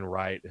American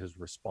right has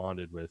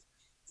responded with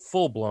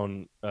full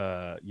blown,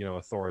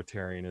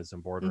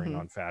 authoritarianism bordering Mm-hmm.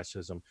 on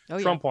fascism. Oh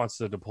yeah. Trump wants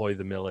to deploy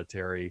the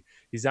military.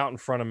 He's out in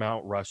front of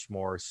Mount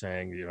Rushmore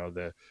saying,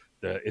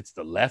 it's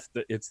the left,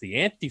 it's the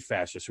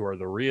anti-fascists who are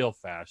the real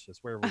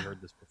fascists. Where have we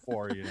heard this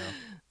before? And if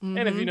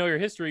Mm-hmm. you know your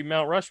history,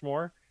 Mount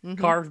Rushmore, Mm-hmm.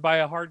 carved by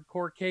a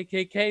hardcore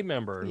KKK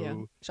member Yeah.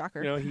 who,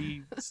 Shocker.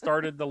 he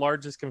started the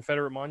largest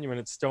Confederate monument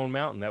at Stone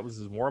Mountain. That was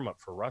his warm up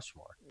for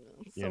Rushmore.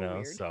 So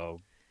weird. So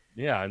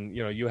yeah, and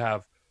you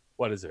have,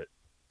 what is it?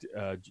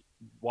 Uh,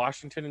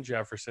 Washington and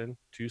Jefferson,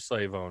 two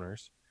slave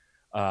owners.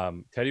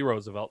 Teddy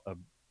Roosevelt, a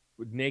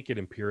naked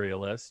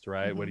imperialist,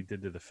 right? Mm-hmm. What he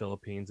did to the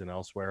Philippines and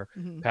elsewhere,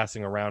 Mm-hmm.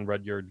 passing around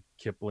Rudyard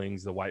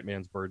Kipling's "The White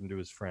Man's Burden" to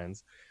his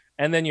friends.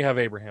 And then you have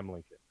Abraham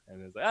Lincoln,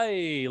 and it's like,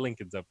 hey,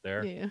 Lincoln's up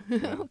there, Yeah.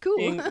 Oh, cool.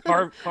 being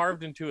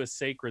carved into a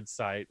sacred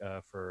site,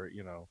 for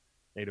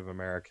Native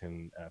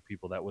American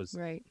people. That was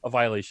Right. a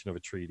violation of a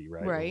treaty,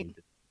 right? When Right. we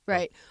did. So,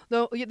 Right.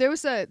 Though there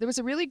was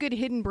a really good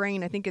hidden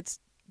brain. I think it's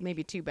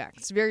maybe two back.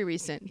 It's very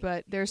recent,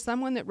 but there's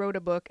someone that wrote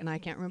a book, and I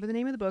can't remember the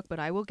name of the book, but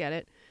I will get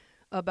it.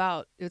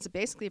 It's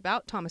basically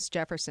about Thomas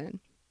Jefferson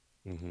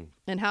mm-hmm.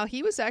 and how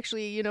he was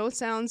actually,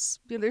 sounds,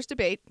 there's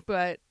debate,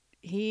 but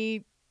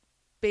he,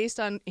 based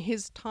on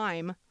his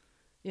time,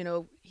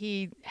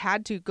 he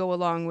had to go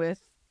along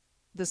with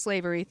the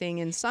slavery thing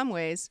in some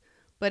ways,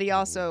 but he Mm-hmm.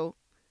 also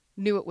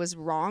knew it was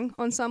wrong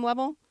on some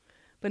level.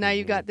 But now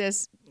you Mm-hmm. got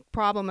this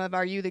problem of,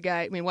 are you the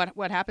guy? I mean,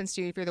 what happens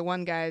to you if you're the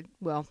one guy,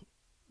 well,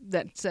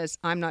 that says,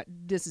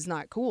 this is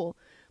not cool.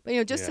 But,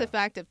 just the Yeah.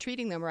 fact of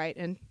treating them right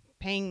and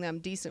paying them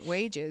decent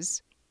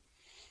wages.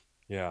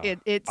 Yeah.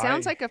 It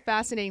sounds I like a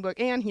fascinating book.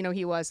 And,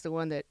 he was the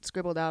one that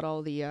scribbled out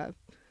all the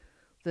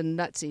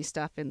nutsy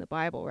stuff in the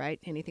Bible, right?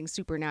 Anything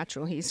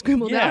supernatural he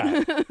scribbled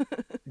Yeah. out.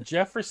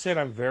 Jefferson,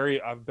 I've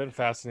been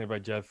fascinated by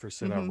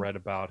Jefferson. I've Mm-hmm. read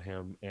about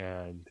him,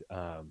 and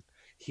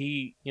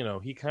he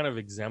kind of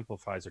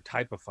exemplifies or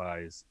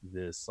typifies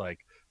this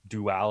like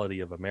duality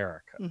of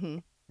America, Mm-hmm.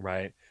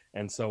 right?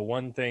 And so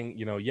one thing,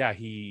 yeah,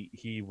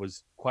 he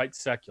was quite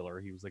secular.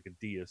 He was like a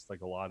deist,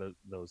 like a lot of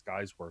those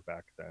guys were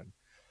back then.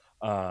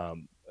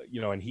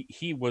 And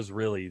he was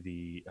really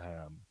the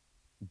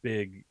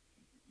big,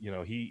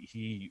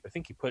 he I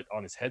think he put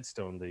on his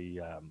headstone the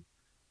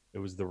it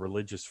was the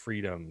religious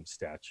freedom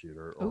statute,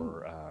 Oh,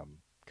 or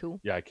cool.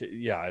 yeah,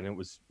 and it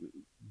was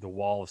the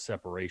wall of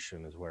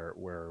separation is where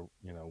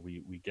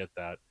we get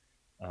that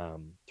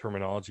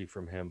terminology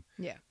from him.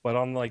 Yeah. But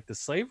on like the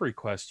slavery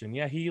question,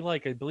 yeah, he,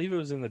 like, I believe it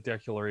was in the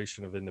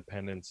Declaration of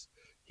Independence,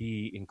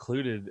 he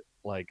included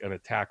like an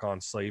attack on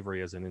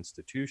slavery as an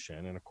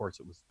institution, and of course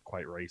it was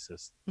quite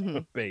racist Mm-hmm.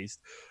 based,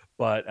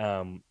 but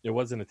it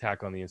was an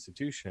attack on the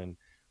institution.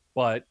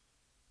 But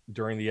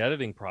during the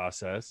editing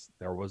process,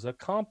 there was a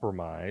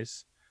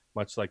compromise,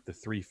 much like the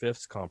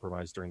 3/5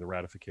 compromise during the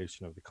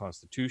ratification of the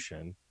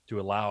Constitution, to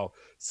allow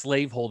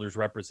slaveholders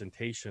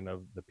representation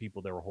of the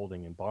people they were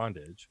holding in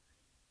bondage,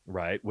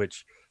 right?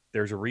 Which,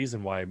 there's a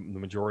reason why the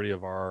majority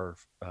of our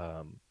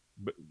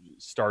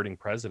starting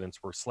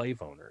presidents were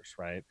slave owners,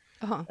 right?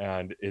 Uh-huh.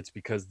 And it's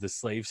because the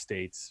slave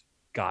states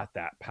got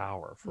that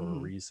power for a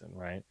Mhm. reason,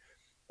 right?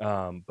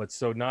 But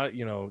so not,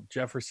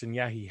 Jefferson,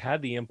 yeah, he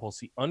had the impulse,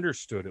 he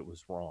understood it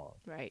was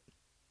wrong, Right.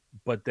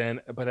 but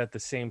at the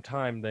same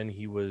time, then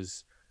he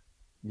was,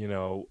 you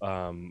know,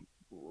 um,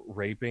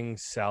 raping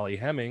Sally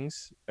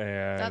Hemings,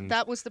 That and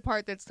that was the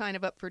part that's kind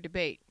of up for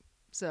debate.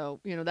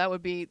 So, that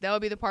would be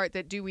the part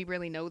that, do we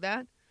really know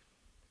that?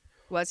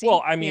 Was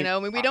well, he? I mean, I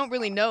mean, we don't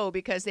really know,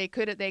 because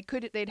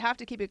they'd have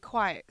to keep it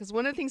quiet. Because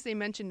one of the things they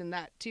mentioned in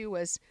that too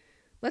was,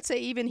 let's say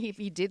even if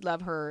he did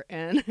love her,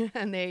 and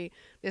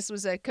this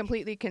was a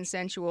completely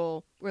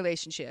consensual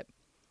relationship,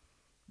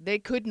 they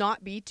could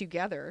not be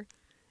together,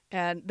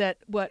 and that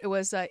what it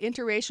was,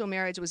 interracial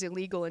marriage was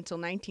illegal until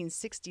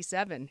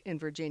 1967 in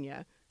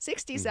Virginia. mhm.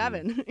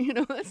 67,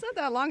 that's not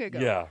that long ago.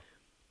 Yeah,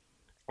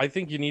 I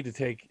think you need to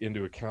take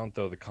into account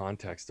though the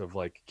context of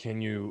like,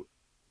 can you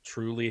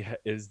truly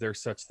is there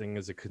such thing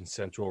as a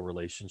consensual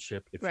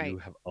relationship if Right. you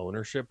have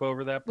ownership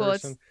over that Well,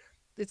 person?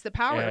 it's the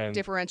power And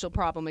differential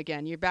problem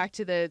again. You're back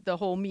to the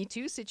whole Me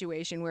Too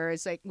situation, where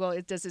it's like, well,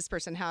 does this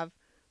person have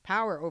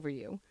power over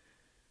you?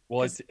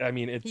 well, Because I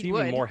mean, it's he even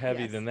would, more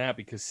heavy yes. than that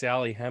because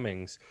Sally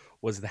Hemings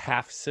was the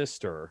half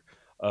sister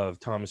of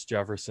Thomas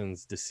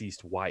Jefferson's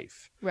deceased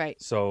wife.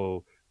 Right.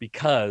 So,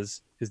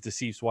 because his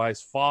deceased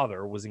wife's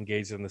father was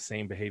engaged in the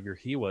same behavior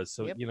he was,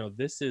 so Yep.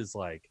 this is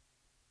like,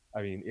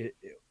 I mean,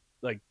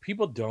 like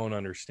people don't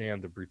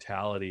understand the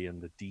brutality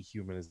and the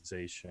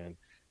dehumanization,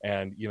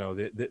 and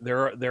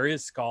there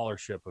is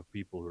scholarship of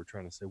people who are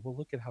trying to say, well,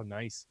 look at how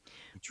nice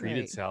he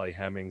treated Right. Sally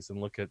Hemings, and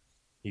look at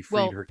he freed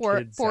Well, her for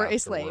kids for a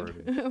slave,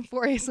 afterward, and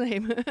for a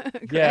slave,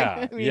 correct?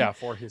 yeah, I mean, yeah,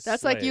 for his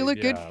that's like, you slave,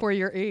 look good yeah, for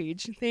your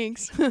age.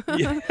 Thanks.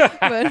 yeah,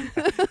 but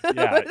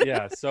yeah,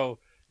 yeah. So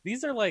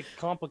these are like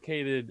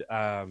complicated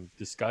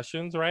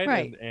discussions, right?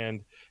 right.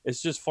 And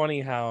it's just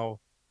funny how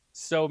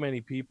so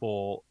many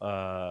people,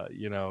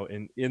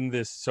 in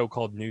this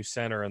so-called new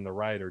center and the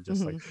right are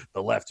just like, Hmm.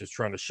 the left is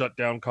trying to shut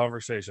down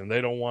conversation.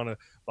 They don't want to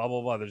blah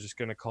blah blah. They're just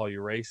going to call you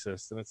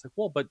racist, and it's like,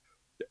 well, but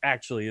there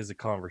actually is a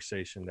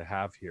conversation to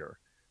have here.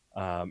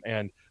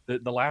 And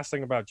the last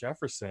thing about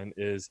Jefferson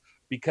is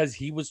because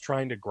he was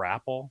trying to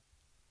grapple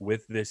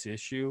with this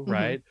issue, Hmm.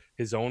 right?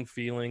 His own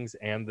feelings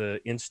and the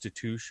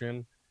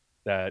institution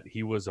that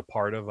he was a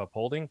part of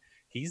upholding.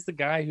 He's the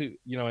guy who,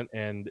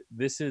 and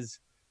this is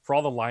for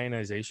all the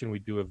lionization we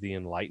do of the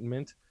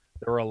Enlightenment.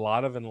 There were a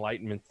lot of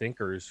Enlightenment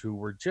thinkers who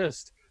were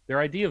just their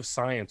idea of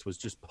science was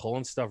just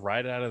pulling stuff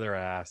right out of their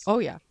ass Oh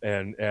yeah.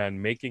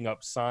 and making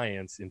up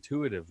science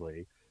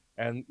intuitively.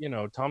 And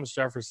Thomas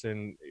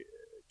Jefferson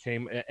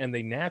came and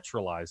they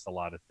naturalized a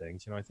lot of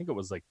things. I think it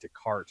was like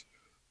Descartes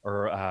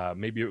or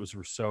maybe it was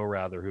Rousseau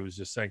rather, who was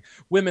just saying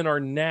women are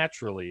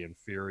naturally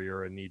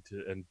inferior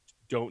and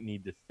don't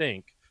need to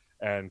think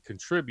and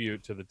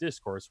contribute to the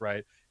discourse,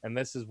 right? And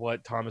this is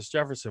what Thomas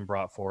Jefferson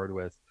brought forward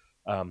with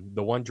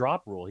the one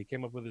drop rule. He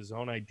came up with his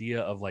own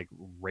idea of like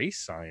race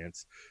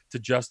science to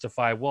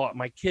justify, well,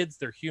 my kids,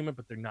 they're human,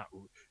 but they're not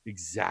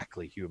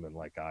exactly human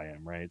like I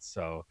am, right?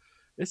 So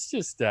it's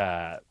just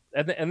and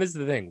this is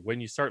the thing,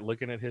 when you start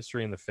looking at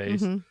history in the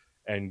face Hmm.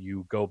 and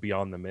you go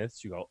beyond the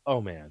myths, you go,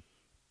 oh man,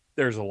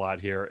 there's a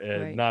lot here,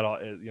 and Right. not all,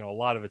 a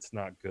lot of it's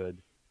not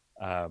good.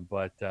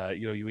 But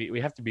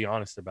we have to be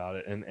honest about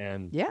it,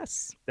 and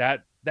Yes.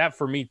 that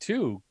for me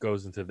too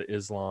goes into the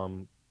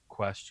Islam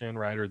question,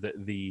 right? Or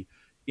the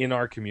in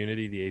our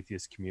community, the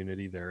atheist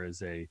community, there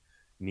is a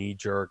knee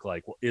jerk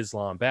like, well,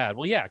 Islam bad.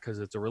 Well, yeah, because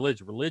it's a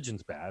religion.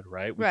 Religion's bad,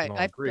 right? We can Right. all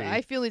I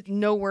agree. feel it's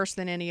no worse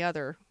than any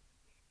other,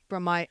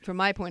 from my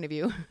point of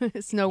view.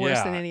 It's no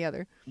worse than Yeah, any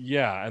other.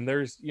 yeah, and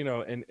there's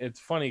and it's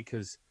funny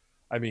because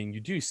I mean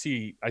you do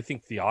see, I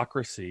think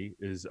theocracy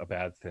is a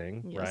bad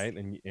thing, Yes. right?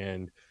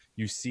 And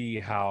you see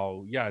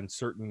how, yeah, in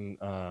certain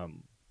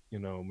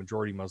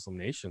majority Muslim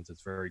nations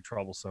it's very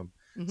troublesome.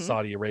 Hmm.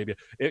 Saudi Arabia,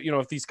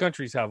 if these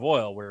countries have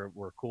oil,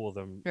 we're cool with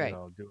them, Right.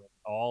 doing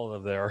all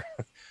of their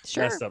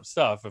Sure. messed up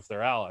stuff if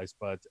they're allies.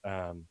 But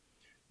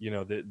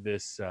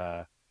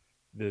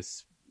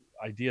this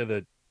idea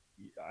that,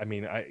 I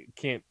mean, I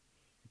can't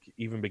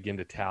even begin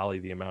to tally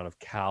the amount of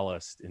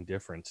calloused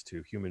indifference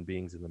to human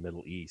beings in the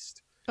Middle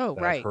East Oh,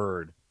 that I've right.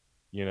 heard,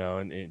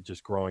 and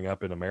just growing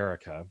up in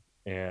America.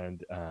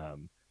 And,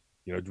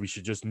 we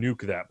should just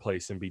nuke that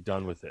place and be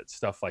done with it.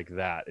 Stuff like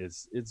that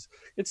is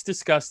it's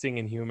disgusting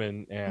and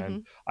human. And Hmm.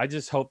 I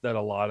just hope that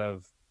a lot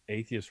of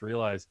atheists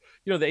realize,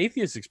 the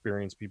atheist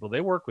experience people,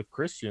 they work with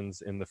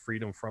Christians in the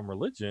freedom from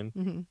religion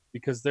Hmm.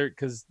 because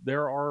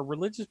there are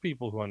religious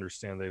people who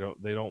understand they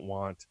don't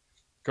want,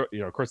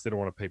 of course they don't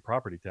want to pay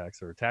property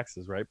tax or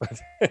taxes, right?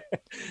 But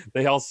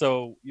they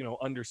also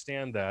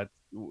understand that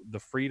the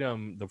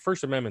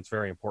First Amendment's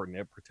very important.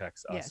 It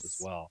protects us as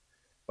Yes. well.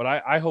 But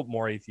I hope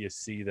more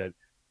atheists see that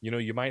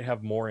you might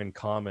have more in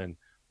common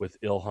with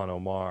Ilhan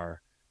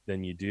Omar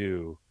than you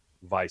do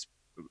Vice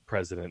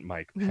President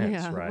Mike Pence,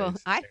 Yeah. right? Well,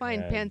 I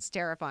find And Pence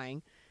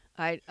terrifying.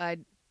 I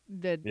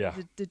the, yeah,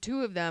 the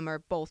two of them are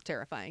both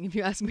terrifying, if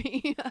you ask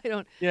me. I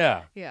don't.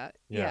 yeah, Yeah.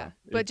 yeah, Yeah.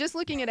 But just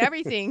looking at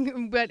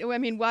everything, but I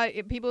mean,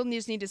 why people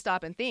just need to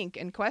stop and think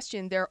and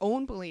question their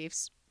own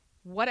beliefs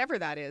whatever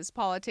that is,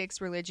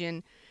 politics,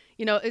 religion.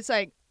 It's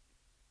like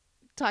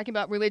talking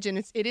about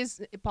religion.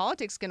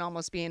 Politics can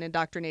almost be an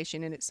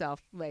indoctrination in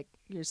itself. Like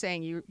you're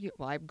saying,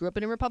 well, I grew up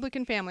in a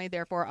Republican family,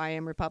 therefore I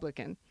am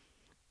Republican.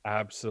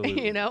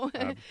 Absolutely. And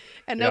Yeah,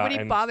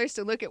 nobody bothers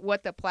to look at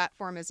what the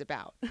platform is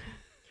about.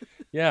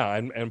 yeah,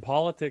 and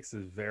politics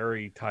is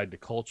very tied to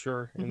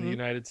culture in the Mm-hmm.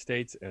 United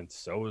States, and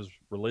so is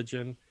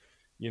religion,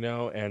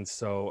 and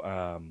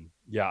so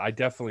yeah, I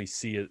definitely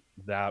see it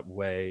that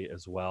way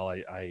as well.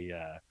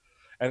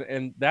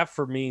 And that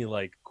for me,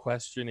 like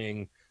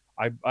questioning,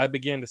 I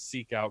began to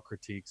seek out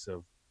critiques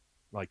of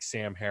like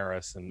Sam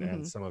Harris and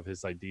Mm-hmm. some of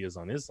his ideas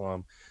on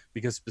Islam,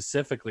 because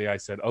specifically I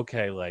said,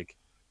 okay, like,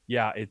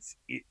 yeah,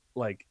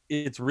 like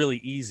it's really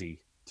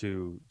easy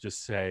to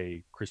just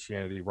say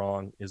Christianity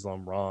wrong,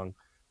 Islam wrong,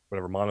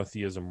 whatever,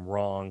 monotheism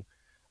wrong.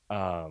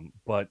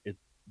 But it,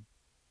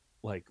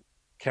 like,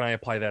 can I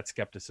apply that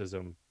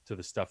skepticism to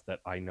the stuff that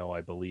I know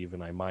I believe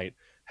and I might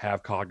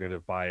have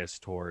cognitive bias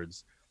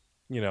towards?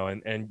 And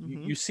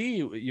Mm-hmm. you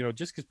see,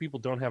 just because people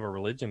don't have a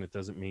religion, it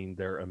doesn't mean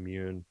they're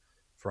immune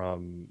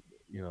from,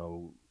 you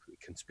know,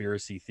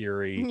 conspiracy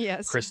theory,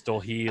 Yes. crystal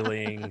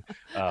healing,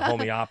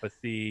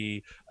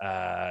 homeopathy,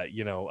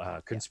 Yeah.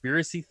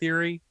 conspiracy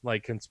theory.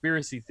 Like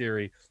conspiracy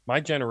theory,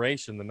 my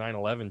generation, the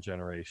 9/11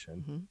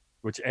 generation, Mm-hmm.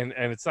 which and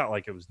it's not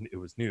like it was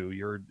new.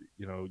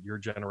 Your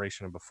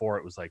generation and before,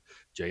 it was like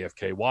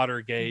JFK,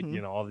 Watergate,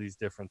 Mm-hmm. all these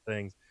different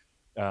things.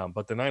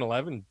 But the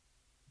 9/11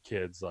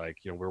 kids, like,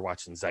 we're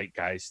watching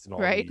Zeitgeist and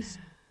all Right. these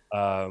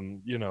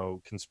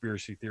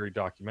conspiracy theory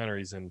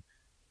documentaries. And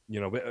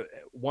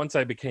once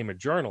I became a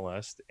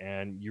journalist,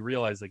 and you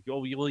realize, like,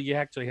 oh, well, you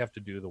actually have to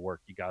do the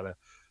work. You gotta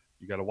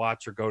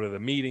watch or go to the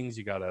meetings.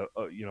 You gotta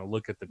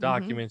look at the Mm-hmm.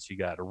 documents. You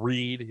gotta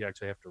read. You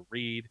actually have to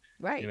read.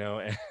 Right.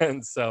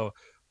 And so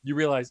you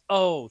realize,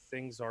 oh,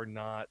 things are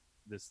not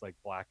this like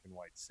black and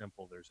white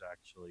simple. It's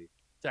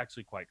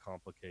actually quite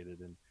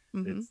complicated, and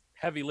Mm-hmm. it's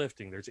heavy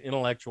lifting. There's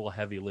intellectual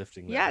heavy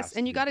lifting that Yes, has to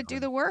and you be got to do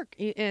done. the work.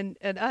 And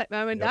I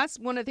mean, Yep. that's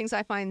one of the things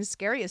I find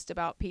scariest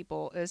about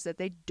people is that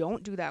they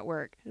don't do that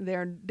work.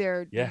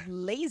 They're Yeah.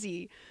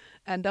 lazy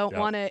and don't Yep.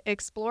 want to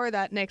explore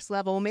that next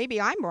level. Maybe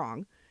I'm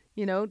wrong.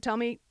 Tell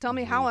me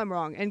how Hmm. I'm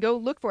wrong and go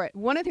look for it.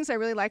 One of the things I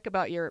really like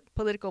about your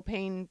political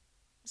pain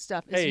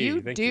stuff is you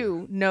Hey, thank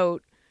you. do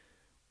note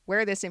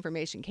where this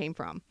information came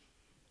from.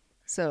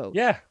 So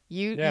Yeah.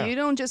 you Yeah. you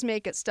don't just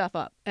make it stuff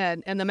up.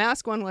 And the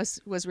mask one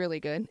was really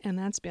good, and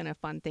that's been a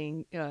fun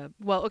thing.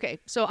 Well, okay,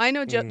 so I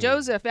know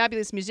Joe's Mm. a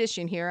fabulous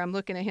musician here. I'm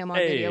looking at him on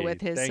video Hey,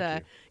 with his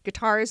thank you.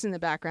 guitars in the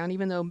background,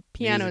 even though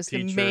piano Music is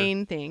the teacher,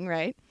 main thing,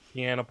 right?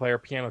 piano player,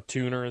 piano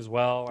tuner as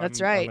well. That's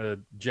I'm right. a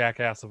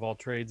jackass of all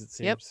trades, it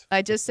Yep. seems.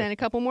 I just sent a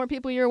couple more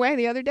people your way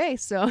the other day,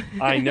 so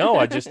I know.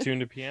 I just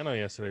tuned a piano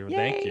yesterday. Well,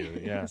 thank yay,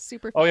 you. Yeah.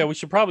 super Oh yeah. fun. We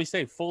should probably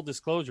say, full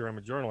disclosure, I'm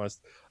a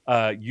journalist.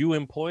 You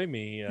employ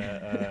me.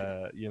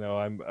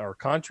 I'm or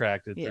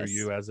contracted through Yes.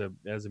 you as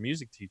a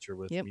music teacher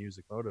with Yep.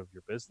 Music Motive,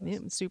 your business.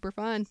 Yep. Super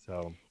fun.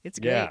 So It's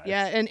great. yeah,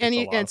 Yeah, it's a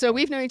lot and of so fun.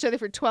 we've known each other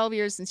for 12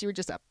 years since you were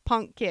just a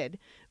punk kid,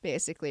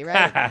 basically,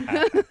 right?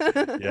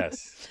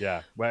 Yes.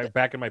 Yeah.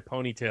 Back in my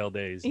ponytail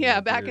days,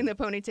 Yeah, back in beard,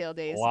 the ponytail a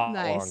days. lot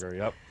Nice. longer.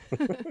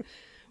 Yep.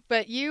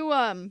 But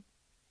you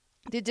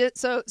did it,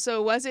 so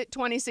was it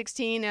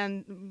 2016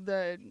 and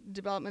the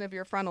development of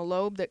your frontal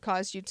lobe that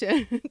caused you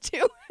to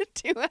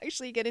to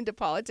actually get into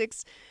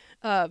politics?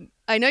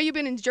 I know you've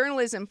been in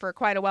journalism for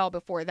quite a while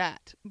before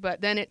that,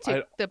 but then it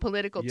took I the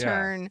political Yeah.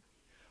 turn.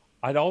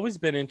 I'd always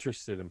been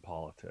interested in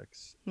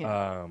politics.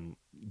 Yeah.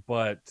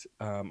 But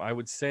I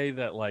would say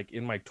that, like,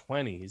 in my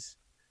 20s,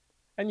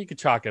 and you could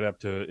chalk it up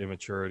to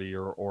immaturity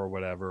or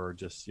whatever, or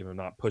just,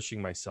 not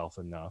pushing myself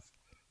enough.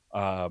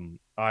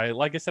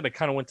 Like I said, I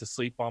kind of went to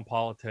sleep on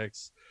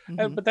politics,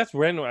 Mm-hmm. but that's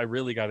when I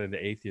really got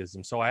into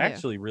atheism. So I Yeah.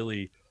 actually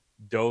really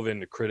dove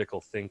into critical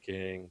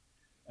thinking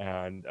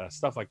and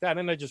stuff like that.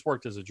 And I just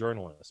worked as a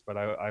journalist, but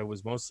I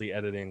was mostly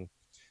editing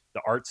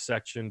the arts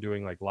section,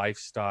 doing like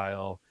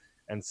lifestyle.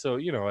 And so,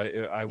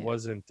 I Yeah.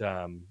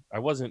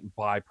 wasn't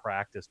by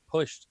practice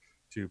pushed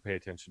to pay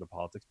attention to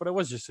politics, but I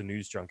was just a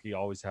news junkie,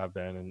 always have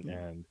been,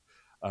 and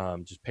Yeah.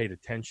 just paid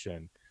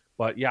attention.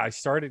 But yeah, I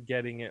started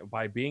getting it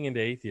by being into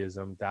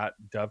atheism. That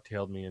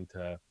dovetailed me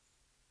into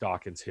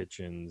Dawkins,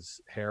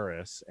 Hitchens,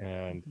 Harris,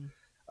 and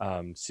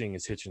Mm-hmm. seeing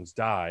as Hitchens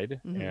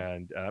died, Mm-hmm.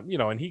 and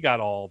and he got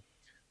all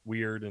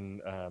weird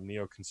and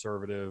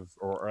neoconservative,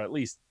 or at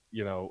least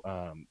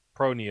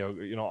pro neo,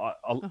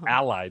 Uh-huh.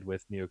 allied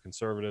with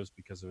neoconservatives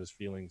because of his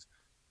feelings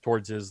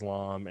towards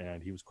Islam,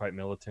 and he was quite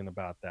militant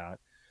about that.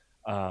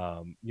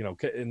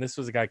 And this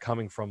was a guy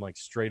coming from like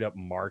straight up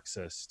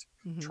Marxist,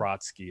 Mm-hmm.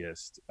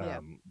 Trotskyist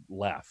Yeah.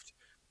 left,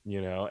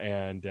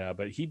 and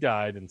but he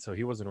died, and so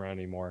he wasn't around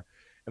anymore.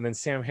 And then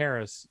Sam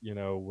Harris,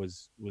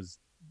 was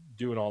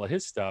doing all of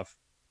his stuff,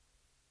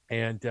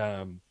 and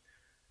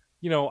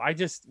I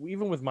just,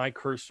 even with my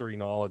cursory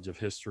knowledge of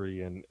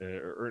history, and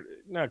or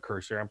not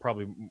cursory, I'm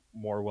probably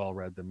more well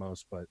read than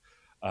most, but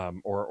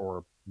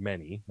or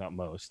many, not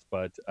most,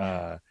 but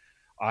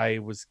I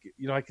was,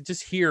 I could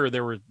just hear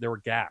there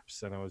were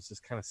gaps, and I was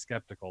just kind of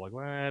skeptical, like,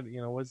 what,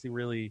 was he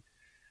really?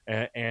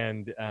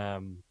 And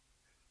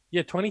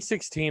yeah,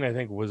 2016 I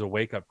think was a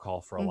wake up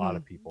call for a lot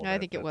of people I that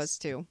think it was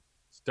too.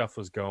 stuff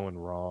was going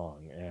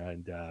wrong,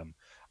 and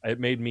it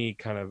made me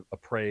kind of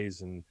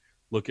appraise and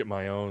look at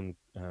my own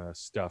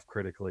stuff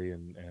critically,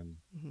 and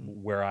Hmm.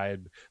 where I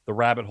had the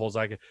rabbit holes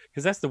I could,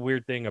 because that's the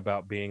weird thing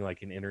about being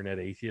like an internet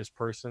atheist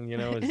person,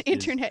 is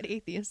Internet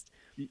atheist.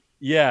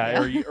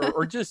 yeah, Yeah.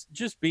 or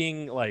just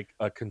being like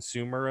a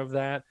consumer of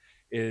that,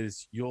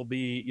 is you'll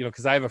be,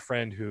 because I have a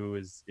friend who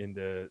is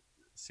into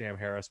Sam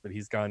Harris, but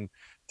he's gone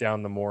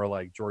down the more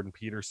like Jordan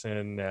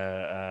Peterson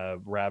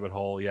rabbit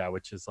hole, yeah,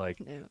 which is like,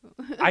 No.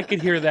 I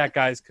could hear that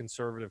guy's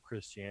conservative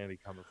Christianity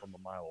coming from a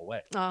mile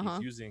away. He's Uh-huh.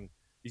 using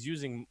he's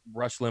using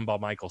Rush Limbaugh,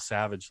 Michael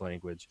Savage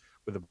language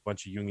with a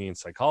bunch of Jungian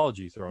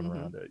psychology thrown Hmm.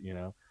 around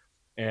it.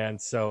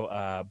 And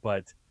so,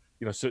 but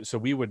so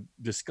we would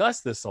discuss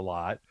this a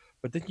lot.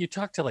 But then you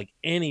talk to like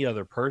any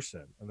other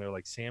person, and they're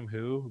like, Sam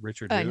who,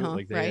 Richard who, Uh-huh.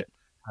 like they Right.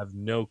 have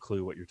no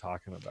clue what you're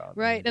talking about.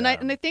 Right. And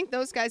And I think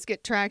those guys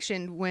get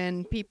traction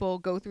when people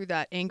go through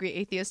that angry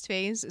atheist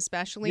phase,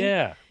 especially.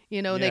 yeah,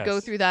 They go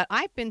yes, through that.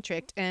 I've been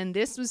tricked and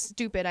this was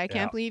stupid. I yeah.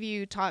 can't believe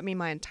you taught me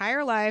my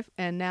entire life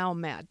and now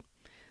I'm mad.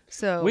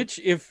 So, Which,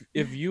 if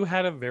you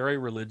had a very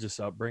religious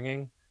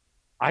upbringing,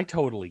 I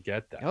totally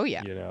get oh that,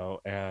 yeah.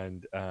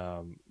 and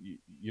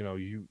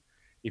you,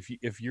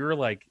 if your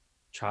like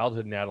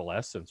childhood and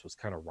adolescence was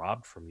kind of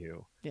robbed from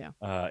you, Yeah.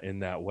 in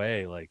that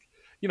way, like,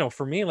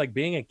 for me, like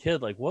being a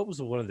kid, like what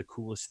was one of the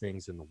coolest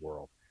things in the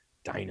world?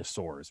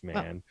 Dinosaurs, Oh.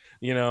 man,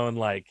 and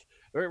like,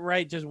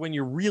 right, just when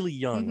you're really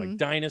young, like Mhm.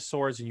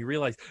 dinosaurs, and you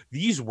realize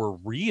these were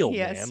real,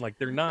 man, Yes. like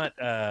they're not,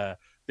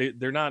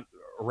 they're not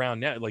around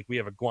now, like we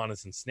have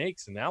iguanas and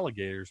snakes and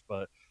alligators,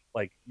 but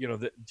like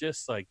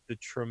just like the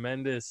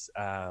tremendous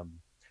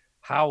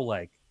how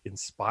like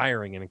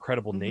inspiring and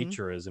incredible Mhm.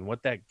 nature is, and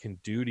what that can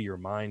do to your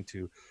mind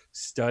to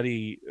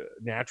study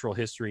natural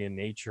history and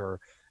nature.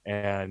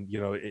 And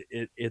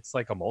it's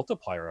like a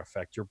multiplier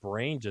effect. Your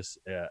brain just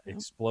Yep.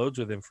 explodes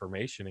with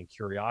information and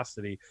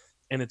curiosity.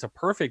 And it's a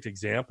perfect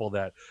example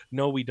that,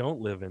 no, we don't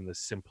live in this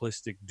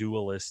simplistic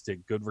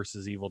dualistic good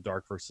versus evil,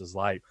 dark versus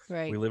light. We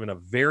Right. live in a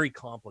very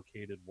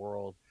complicated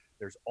world.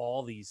 There's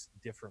all these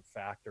different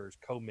factors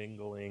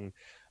commingling,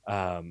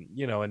 and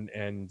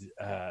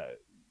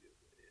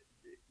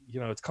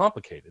it's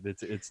complicated.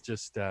 It's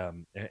just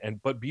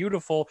and but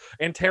beautiful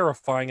and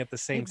terrifying at the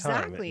same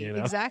time.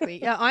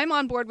 Exactly. Yeah, I'm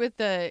on board with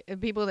the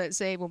people that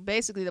say, well,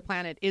 basically the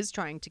planet is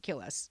trying to kill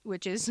us,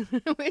 which is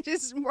which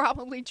is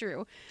probably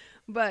true.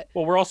 But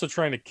Well, we're also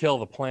trying to kill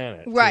the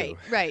planet right,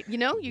 too. right. you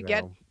You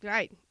get know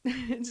right.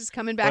 It's just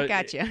coming back but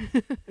at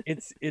you.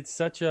 it's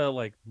such a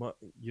like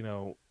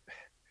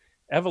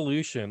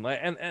evolution, like,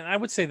 and I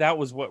would say that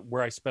was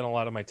where I spent a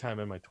lot of my time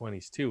in my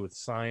 20s too, with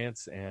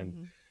science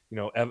and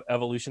Mhm.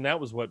 evolution. That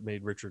was what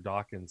made Richard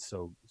Dawkins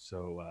so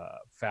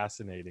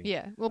fascinating.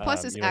 Yeah. Well,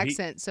 plus his He,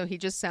 accent, so he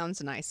just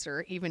sounds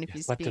nicer, even if yes,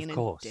 he's but of being a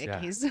course, dick.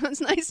 yeah. He sounds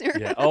nicer.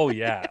 Yeah. Oh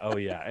yeah. Oh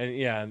yeah.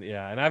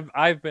 And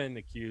I've been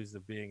accused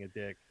of being a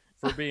dick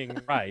for being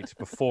right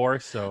before.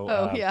 So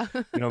Oh yeah.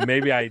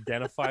 maybe I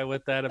identify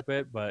with that a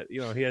bit. But he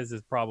has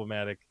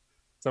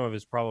some of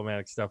his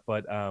problematic stuff.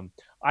 But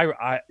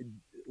I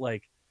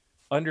like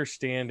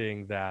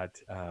understanding that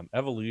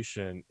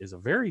evolution is a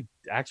very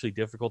actually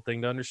difficult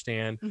thing to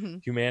understand. Hmm.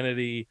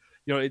 Humanity,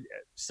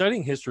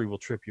 studying history will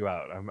trip you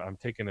out. I'm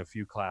taking a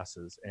few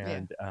classes,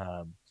 Yeah.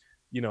 and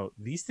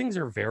these things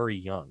are very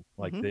young.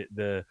 Like Hmm.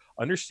 the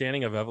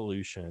understanding of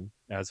evolution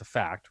as a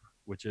fact,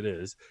 which it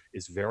is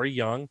very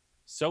young.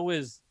 So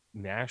is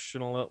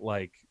national,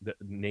 like the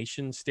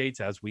nation states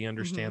as we Hmm.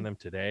 understand them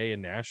today,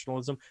 and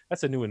nationalism,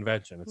 that's a new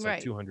invention. It's like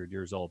Right. 200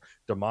 years old.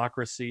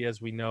 Democracy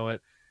as we know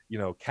it,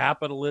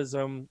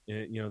 capitalism,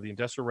 the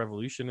industrial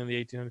revolution in the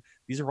 1800s,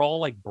 these are all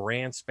like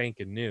brand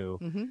spanking new.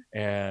 Hmm.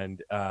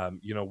 And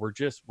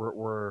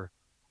we're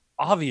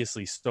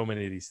obviously, so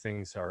many of these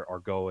things are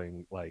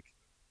going like,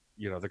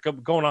 they're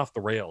going off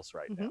the rails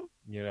right now.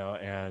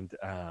 Hmm. And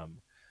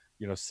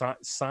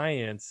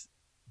science,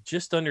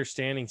 just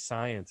understanding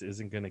science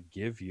isn't going to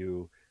give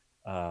you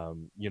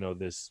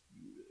this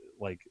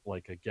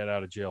like a get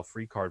out of jail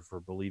free card for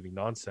believing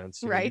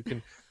nonsense. You Right.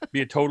 can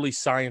be a totally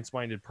science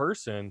minded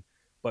person,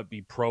 but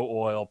be pro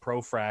oil,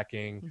 pro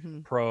fracking,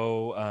 Hmm.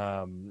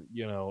 pro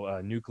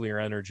nuclear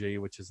energy,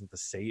 which isn't the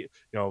safe.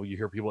 You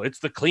hear people, it's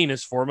the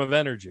cleanest form of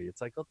energy.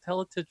 It's like, well,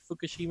 tell it to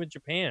Fukushima,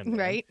 Japan, man.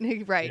 Right.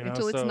 Right.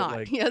 Until it's So not.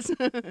 like, Yes.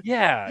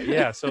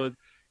 yeah. So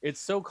it's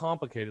so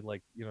complicated.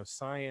 Like,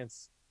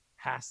 science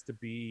has to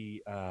be.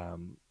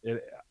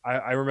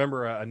 I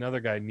remember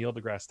another guy, Neil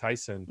deGrasse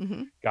Tyson,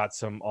 Hmm. got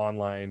some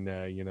online,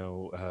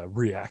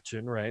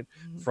 reaction, right?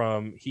 Hmm.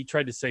 From, he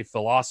tried to say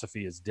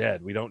philosophy is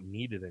dead. We don't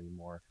need it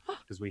anymore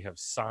because we have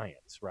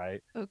science,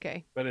 right?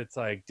 Okay. But it's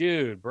like,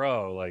 dude,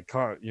 bro, like,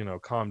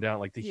 calm down.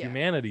 Like, the Yeah.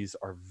 humanities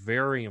are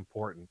very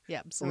important,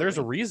 Yeah. and there's a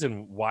Absolutely.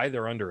 reason why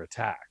they're under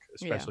attack, Yeah.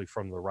 especially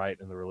from the right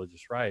and the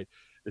religious right,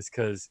 is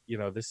because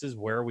this is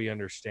where we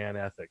understand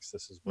ethics.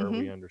 This is where Hmm.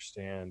 we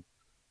understand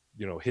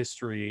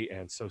history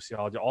and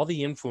sociology, all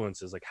the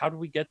influences. Like, how do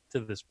we get to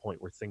this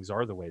point where things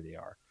are the way they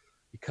are?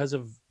 Because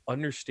of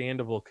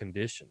understandable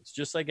conditions,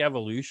 just like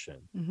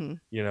evolution.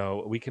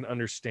 Mm-hmm. We can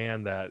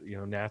understand that,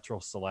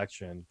 natural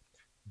selection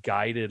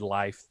guided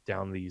life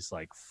down these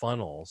like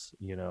funnels,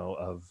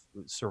 of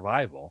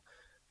survival.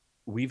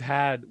 We've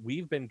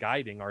been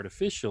guiding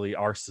artificially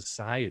our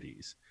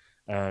societies.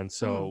 And Hmm.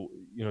 so,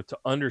 to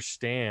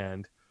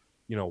understand,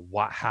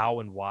 how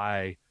and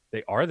why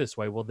they are this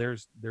way, well,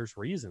 there's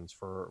reasons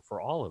for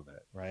all of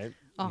it, right?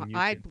 Oh, And you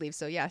I could, believe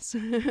so, yes.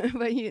 But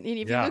and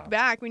if you look yeah,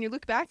 back, when you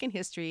look back in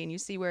history and you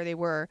see where they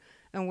were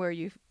and where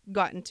you've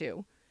gotten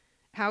to,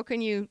 how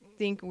can you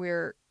think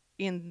we're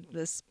in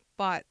the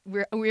spot?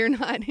 We're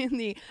not in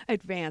the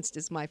advanced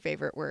is my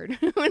favorite word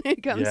when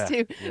it comes yeah,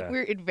 to yeah,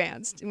 we're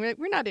advanced. We're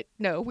not.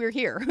 No, we're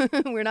here.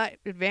 We're not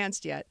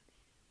advanced yet.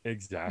 We'll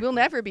exactly.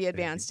 never be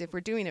advanced if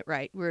we're doing it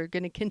right. We're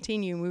going to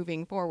continue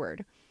moving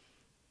forward.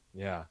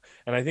 Yeah.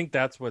 And I think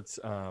that's what's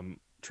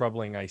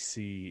troubling. I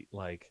see,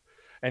 like,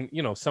 and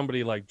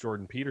somebody like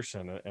Jordan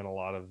Peterson and a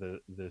lot of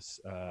this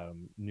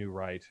new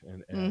right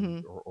and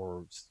Mm-hmm.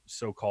 or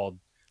so-called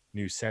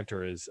new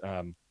center is,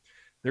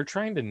 they're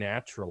trying to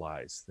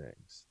naturalize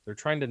things. They're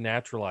trying to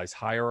naturalize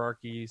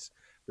hierarchies.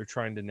 They're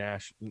trying to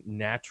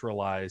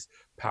naturalize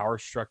power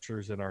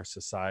structures in our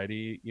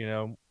society.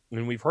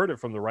 And we've heard it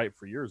from the right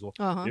for years. Well,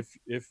 Uh huh.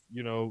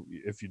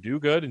 if you do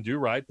good and do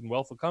right, then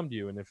wealth will come to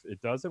you. And if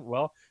it doesn't,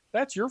 well,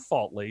 that's your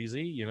fault,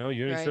 lazy. You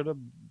Right. should have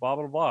blah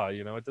blah blah.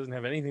 It doesn't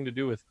have anything to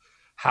do with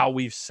how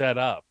we've set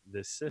up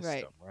this Right.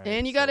 system, right?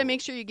 And you got to So,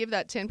 make sure you give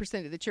that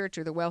 10% to the church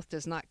or the wealth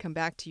does not come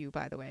back to you,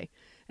 by the way.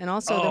 And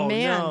also oh the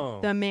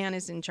no. man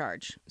is in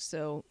charge.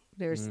 So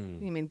there's,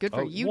 Mm. I mean, good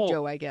for Oh you, well,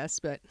 Joe, I guess,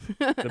 but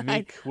the I,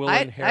 meek will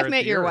I've inherit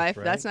met the your earth, wife.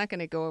 That's right? not going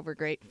to go over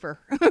great for,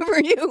 for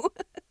you.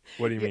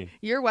 What do you mean?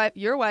 Your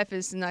wife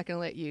is not going to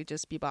let you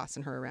just be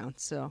bossing her around.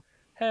 So,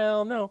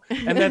 Hell no.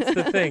 And that's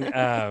the thing.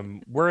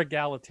 We're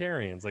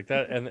egalitarians like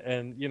that.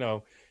 And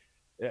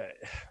uh,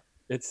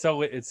 it's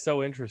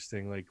so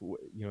interesting. Like,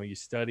 you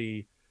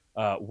study,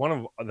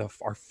 one of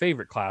our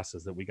favorite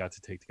classes that we got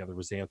to take together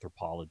was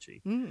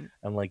anthropology. mm,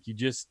 And like, you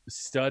just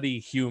study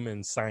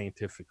humans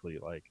scientifically.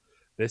 Like,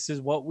 this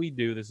is what we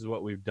do. This is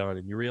what we've done.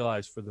 And you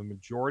realize for the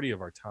majority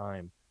of our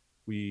time,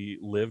 we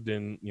lived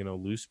in,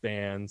 loose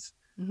bands,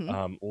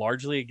 mm-hmm,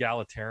 largely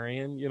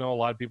egalitarian. A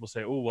lot of people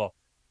say, oh, well,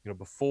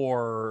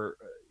 before,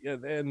 yeah,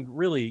 and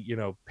really,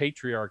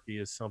 patriarchy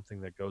is something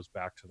that goes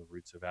back to the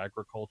roots of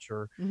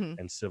agriculture mm-hmm,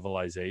 and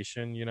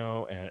civilization,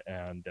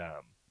 and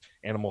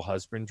animal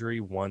husbandry.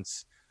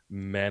 Once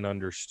men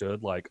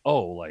understood, like,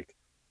 oh, like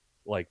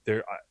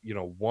there,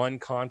 one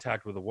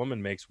contact with a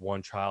woman makes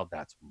one child,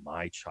 that's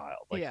my child.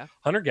 Like, yeah,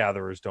 hunter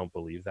gatherers don't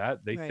believe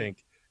that. They right,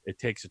 think it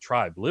takes a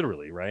tribe,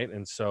 literally, right?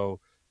 And so,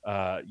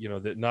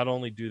 that not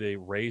only do they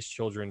raise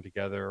children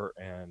together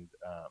and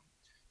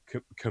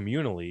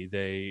communally,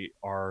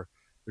 they're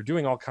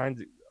doing all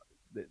kinds of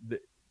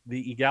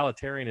the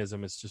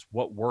egalitarianism is just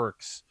what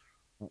works,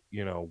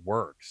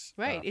 works,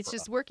 right. It's for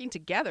us. just working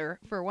together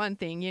for one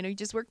thing. You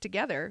just work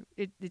together.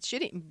 It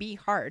shouldn't be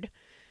hard.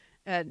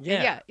 And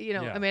Yeah, yeah,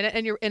 I yeah, mean,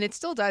 and it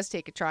still does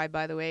take a tribe,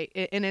 by the way,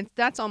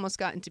 that's almost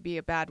gotten to be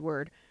a bad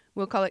word.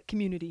 We'll call it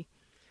community.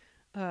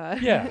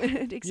 yeah,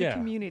 It takes a yeah.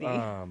 community.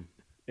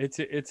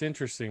 It's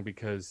interesting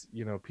because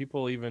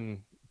people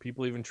even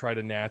try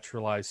to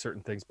naturalize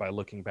certain things by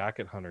looking back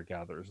at hunter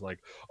gatherers, like,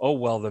 oh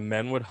well, the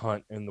men would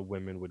hunt and the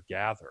women would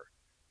gather,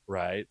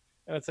 right?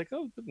 And it's like,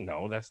 oh, but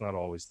no, that's not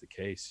always the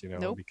case,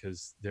 Nope.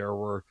 because there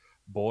were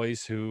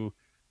boys who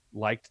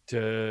liked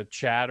to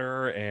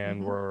chatter and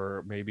Mm-hmm.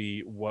 were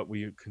maybe what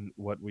we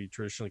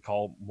traditionally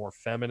call more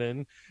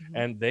feminine, Mm-hmm.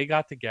 and they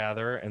got to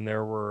gather, and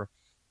there were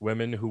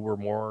women who were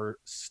more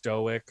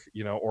stoic,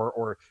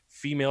 or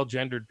female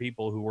gendered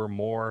people who were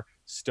more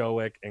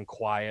stoic and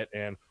quiet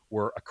and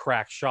were a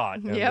crack shot,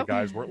 and the Yep.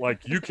 guys were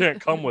like, you can't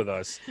come with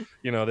us,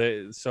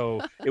 so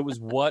it was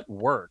what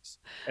works.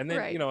 And then,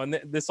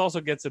 Right. this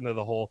also gets into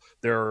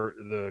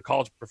the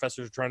college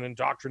professors are trying to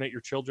indoctrinate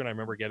your children. I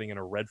remember getting in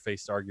a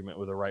red-faced argument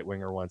with a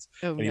right-winger once,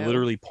 Oh and he no.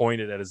 literally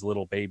pointed at his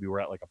little baby. We're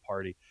at like a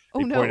party. Oh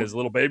He pointed at no. his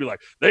little baby like,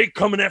 they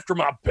coming after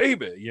my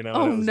baby, and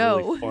Oh it was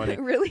really no. funny.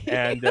 Really?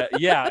 And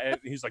yeah, and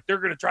he's like, they're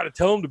gonna try to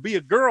tell him to be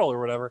a girl or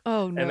whatever.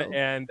 Oh and no.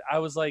 and I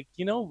was like,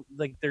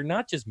 like, they're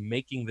not just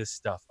making this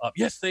stuff up.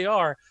 Yes, they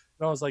are.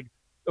 And I was like,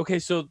 okay,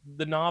 so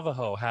the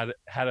Navajo had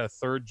a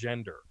third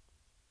gender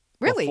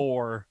Really?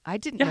 before. I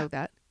didn't Yeah, know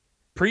that.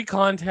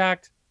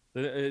 pre-contact.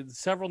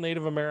 Several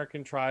Native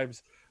American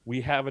tribes,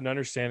 we have an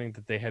understanding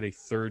that they had a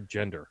third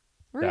gender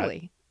that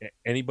Really?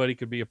 anybody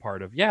could be a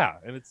part of. Yeah,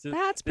 and That's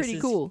this pretty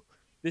is cool.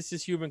 this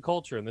is human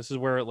culture, and this is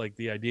where, like,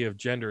 the idea of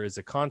gender is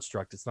a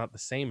construct. It's not the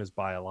same as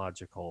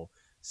biological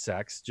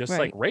sex. Just like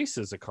Right. race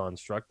is a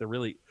construct, there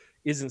really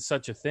isn't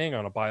such a thing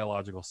on a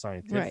biological Right.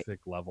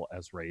 scientific level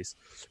as race.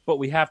 But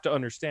we have to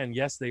understand,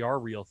 yes, they are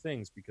real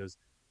things because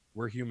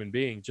we're human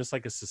beings, just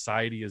like a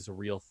society is a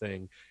real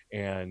thing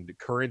and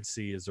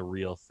currency is a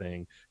real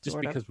thing. Just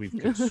Sort of. because we've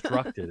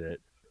constructed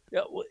it,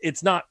 yeah, well,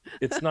 it's not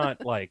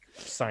like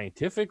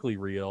scientifically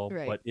real,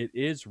 Right. but it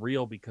is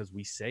real because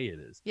we say it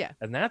is. Yeah.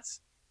 And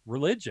that's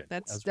religion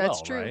That's as that's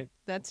well, true. right?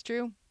 That's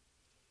true.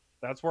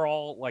 that's where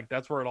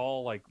it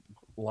all like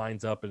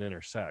lines up and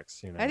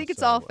intersects, I think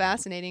it's all So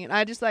fascinating, and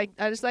I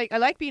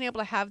like being able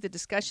to have the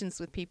discussions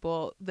with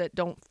people that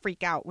don't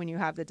freak out when you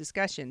have the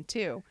discussion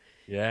too.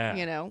 yeah,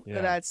 yeah.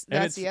 And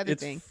That's the other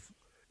thing.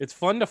 it's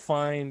fun to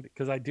find,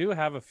 because I do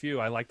have a few.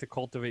 I like to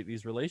cultivate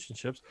these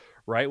relationships,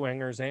 right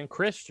wingers and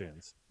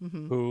Christians,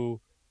 Hmm.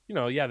 who,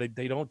 yeah,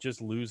 they don't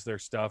just lose their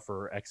stuff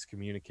or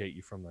excommunicate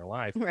you from their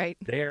life. Right.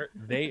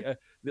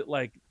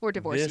 Like Or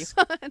divorce you. this.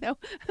 No,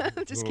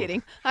 I'm just Ooh,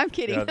 kidding. I'm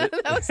kidding. yeah,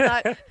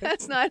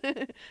 That's not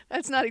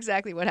that's not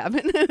exactly what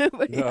happened.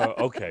 But yeah. no,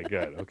 okay,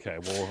 good. Okay,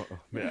 well,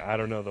 I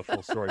don't know the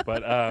full story,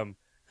 but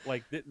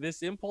like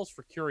this impulse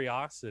for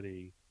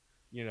curiosity,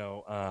 you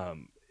know,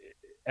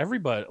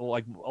 everybody,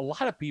 like a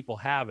lot of people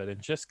have it,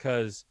 and just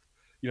because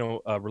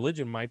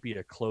religion might be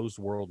a closed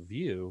world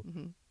view,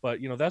 Hmm. but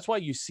that's why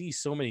you see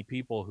so many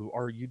people who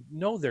are,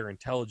 they're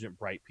intelligent,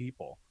 bright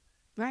people,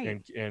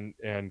 Right.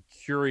 and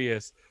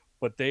curious,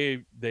 but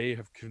they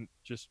have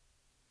just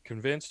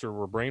convinced or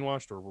were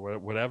brainwashed or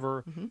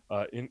whatever,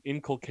 Hmm.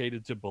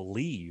 inculcated to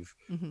believe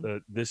Hmm.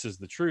 that this is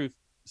the truth.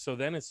 So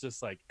then it's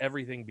just like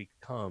everything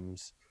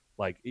becomes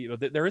like,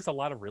 there is a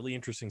lot of really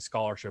interesting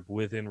scholarship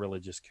within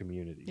religious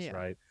communities, Yeah.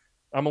 right?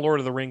 I'm a Lord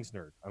of the Rings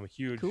nerd. I'm a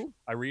huge. Cool.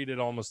 I read it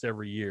almost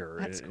every year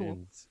That's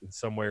cool. in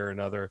some way or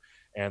another.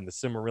 And the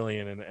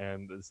Silmarillion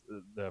and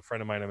the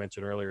friend of mine I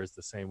mentioned earlier is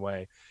the same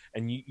way.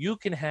 And you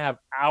can have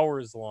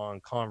hours long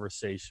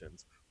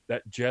conversations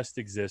that just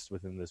exist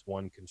within this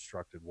one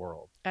constructed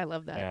world. I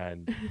love that.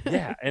 And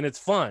yeah, and it's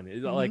fun.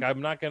 Like, Hmm.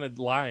 I'm not gonna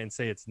lie and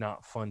say it's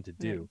not fun to Right.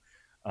 do,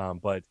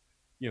 but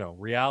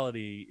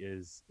reality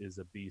is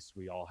a beast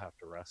we all have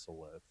to wrestle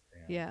with.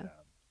 And Yeah.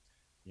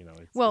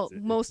 it's Well,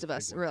 most a of big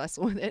us one.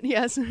 wrestle with it,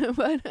 yes.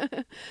 but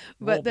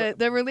Well,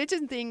 the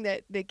religion thing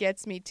that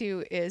gets me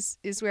too is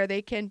where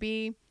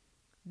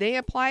they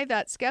apply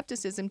that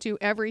skepticism to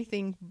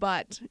everything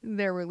but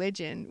their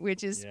religion,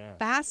 which is yeah,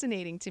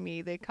 fascinating to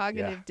me. The yeah,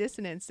 cognitive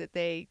dissonance that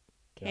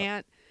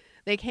yep,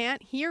 they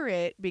can't hear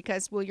it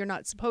because, well, you're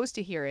not supposed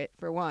to hear it,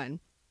 for one.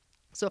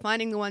 So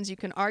finding the ones you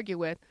can argue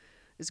with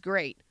is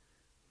great.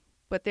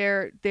 But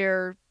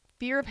their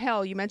fear of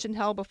hell, you mentioned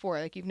hell before,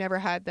 like you've never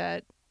had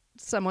that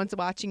someone's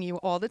watching you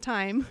all the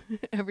time,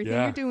 everything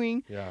you're yeah,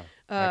 doing. yeah.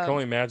 I can Um,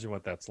 only imagine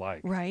what that's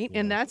like. right.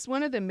 And that's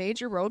one of the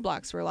major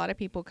roadblocks for a lot of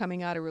people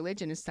coming out of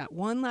religion, is that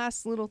one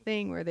last little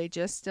thing where they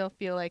just still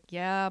feel like,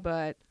 yeah,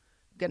 but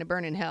I'm going to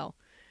burn in hell.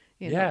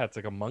 You know? Yeah, it's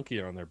like a monkey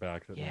on their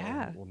back that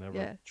Yeah. will never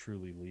Yeah.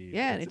 truly leave.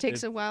 Yeah. And it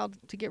takes a while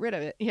to get rid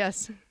of it.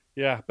 Yes.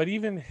 Yeah, but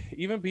even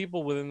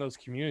people within those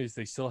communities,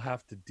 they still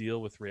have to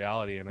deal with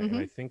reality, and Hmm.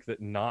 I think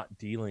that not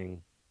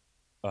dealing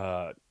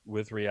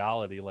with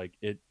reality, like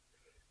it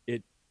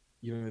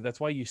that's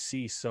why you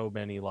see so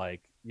many,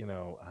 like,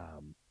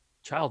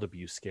 child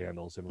abuse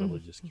scandals in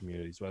religious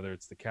communities, whether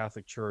it's the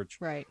Catholic Church,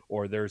 Right.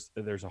 or there's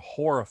a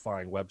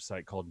horrifying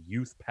website called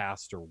Youth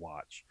Pastor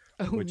Watch,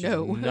 Oh, which is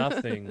no.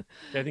 nothing.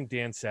 I think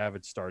Dan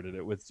Savage started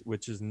it,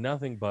 which is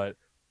nothing but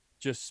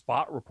just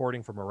spot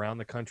reporting from around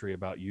the country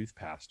about youth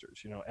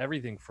pastors.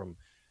 Everything from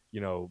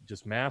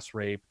just mass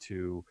rape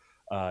to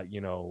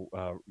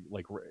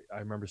like, I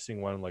remember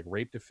seeing one, like,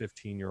 raped a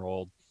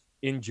 15-year-old,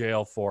 in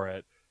jail for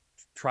it,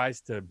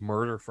 tries to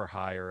murder for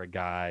hire a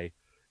guy,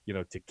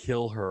 to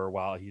kill her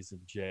while he's in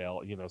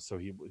jail, so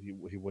he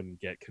wouldn't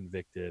get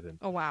convicted. And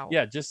Oh, wow.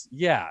 and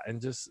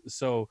just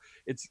so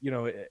it's,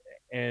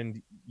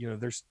 and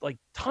there's like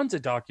tons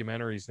of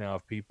documentaries now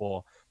of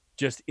people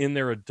just in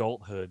their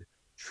adulthood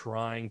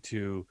trying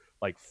to,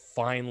 like,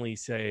 finally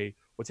say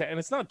and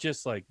it's not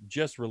just like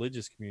just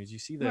religious communities. You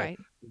see Right.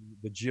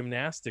 the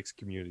gymnastics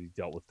community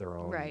dealt with their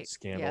own Right.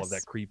 scandal of that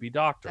Yes. creepy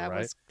doctor, That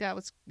right?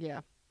 was,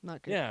 yeah,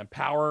 not good. Yeah, and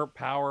power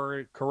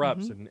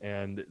corrupts, Hmm.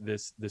 and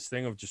this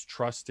thing of just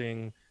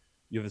trusting,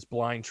 this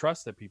blind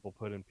trust that people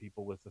put in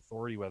people with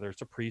authority, whether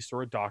it's a priest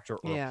or a doctor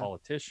or a Yeah.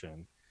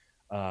 politician.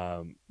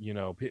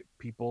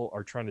 People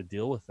are trying to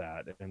deal with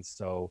that, and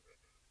so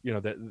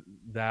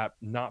that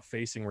not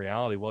facing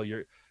reality, well,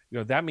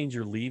 that means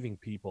you're leaving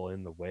people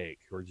in the wake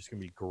who are just going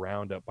to be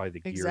ground up by the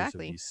gears of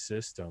Exactly. these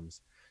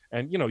systems.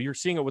 And you're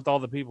seeing it with all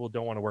the people who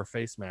don't want to wear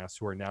face masks,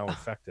 who are now Oh,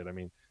 infected. I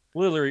mean,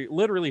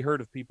 literally heard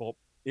of people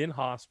in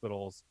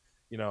hospitals,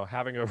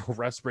 having a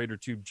respirator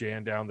tube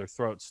jammed down their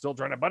throat, still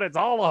trying to, but it's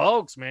all a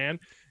hoax, man.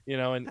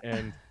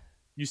 And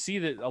you see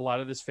that a lot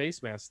of this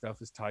face mask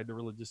stuff is tied to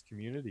religious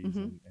communities,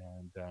 hmm.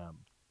 and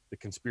the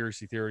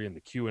conspiracy theory and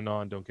the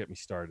QAnon. Don't get me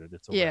started.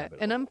 It's a Yeah, rabbit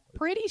and I'm hole.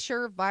 pretty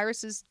sure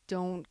viruses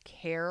don't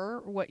care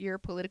what your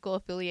political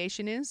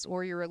affiliation is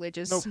or your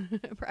religious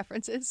Nope.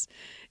 preferences.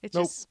 It's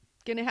Nope. just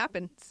gonna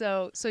happen.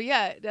 So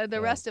yeah, the Yeah.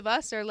 rest of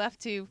us are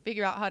left to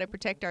figure out how to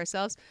protect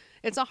ourselves.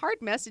 It's a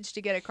hard message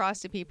to get across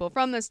to people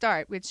from the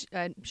start, which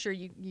I'm sure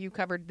you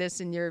covered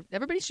this in your.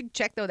 Everybody should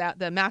check though that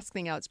the mask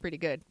thing out. It's pretty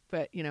good,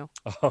 but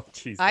Oh,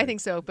 geez. I Thanks. think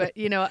so. But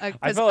I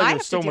because felt like I there's have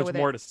to so deal much with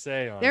more it. to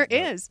say on There it. But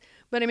is,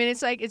 but I mean,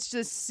 it's like it's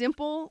just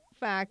simple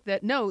fact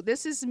that no,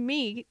 this is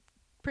me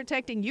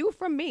protecting you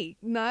from me,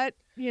 not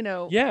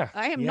yeah,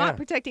 I am yeah, not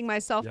protecting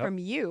myself yep, from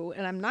you,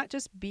 and I'm not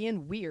just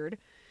being weird.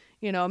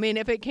 You know, I mean,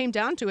 if it came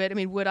down to it, I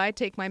mean, would I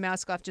take my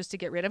mask off just to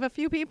get rid of a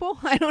few people?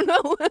 I don't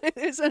know.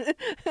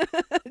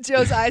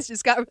 Joe's eyes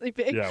just got really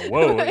big. Yeah,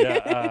 whoa,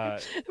 yeah.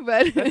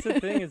 But That's the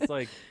thing. It's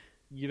like,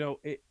 you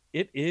know,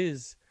 it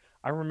is.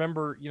 I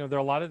remember, you know, there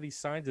are a lot of these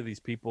signs of these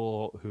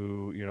people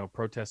who, you know,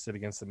 protested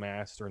against the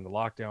masks during the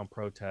lockdown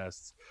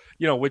protests,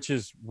 you know, which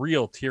is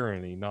real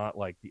tyranny, not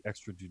like the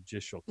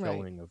extrajudicial Right.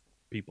 killing of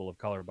people of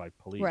color by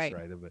police, Right.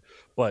 right?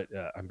 But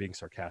I'm being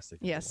sarcastic.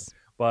 Yes.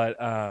 But,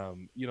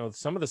 you know,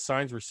 some of the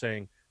signs were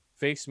saying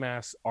face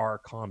masks are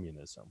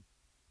communism,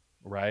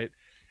 right?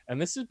 And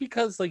this is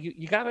because, like,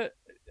 you got to,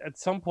 at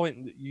some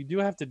point, you do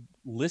have to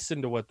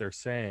listen to what they're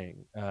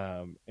saying.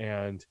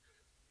 And,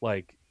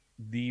 like,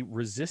 the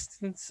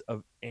resistance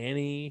of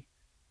any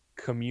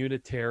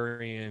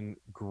communitarian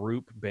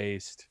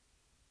group-based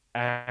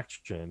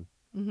action,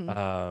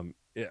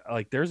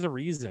 like, there's a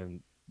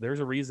reason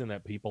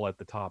that people at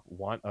the top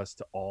want us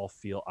to all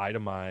feel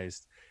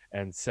itemized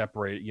and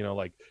separate. You know,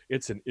 like,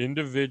 it's an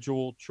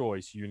individual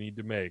choice you need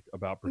to make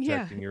about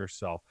protecting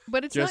yourself.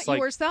 But it's Just not like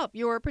yourself.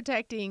 You're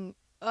protecting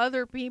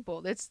other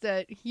people. That's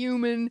the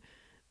human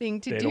thing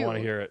to they do. don't want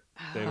to hear it.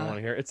 They don't want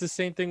to hear it. It's the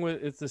same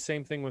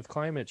thing with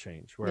climate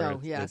change, where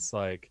it's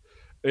like,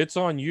 it's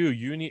on you.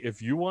 You need,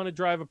 if you want to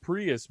drive a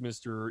Prius,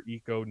 Mr.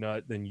 Eco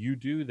Nut, then you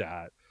do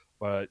that.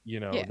 But you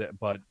know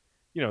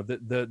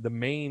the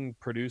main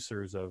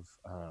producers of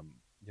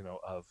you know,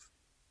 of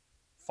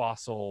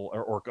fossil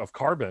or of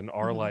carbon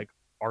are like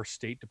our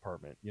State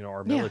Department, you know,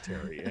 our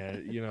military,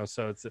 and you know,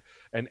 so it's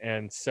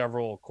and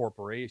several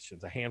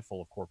corporations, a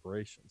handful of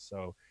corporations.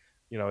 So,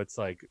 you know, it's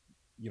like,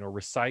 you know,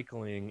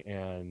 recycling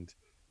and,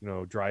 you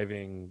know,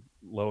 driving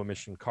low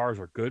emission cars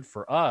are good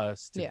for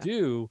us to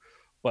do,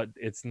 but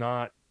it's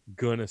not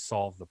gonna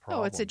solve the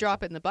problem. Oh, it's a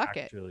drop in the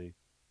bucket. Actually,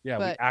 we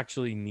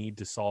actually need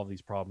to solve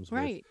these problems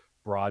with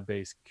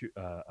broad-based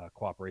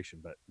cooperation,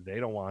 but they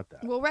don't want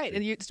that. Well, right.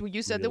 And you said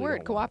really the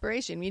word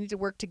cooperation. We need to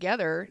work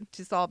together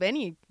to solve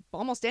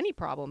almost any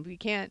problem. We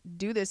can't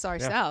do this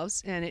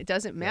ourselves, and it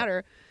doesn't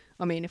matter.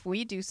 I mean, if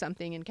we do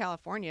something in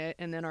California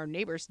and then our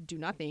neighbors do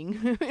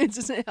nothing, it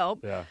doesn't help.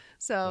 Yeah.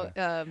 So,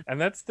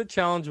 and that's the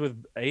challenge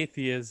with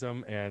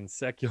atheism and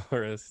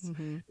secularists,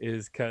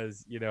 is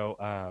because, you know,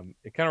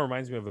 it kind of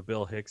reminds me of a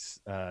Bill Hicks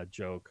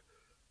joke.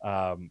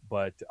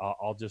 But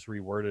I'll just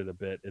reword it a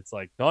bit. It's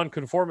like,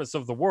 nonconformists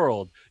of the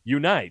world,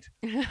 unite.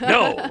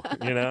 No,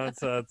 you know,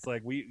 it's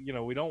like,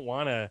 we don't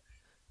want to.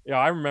 You know,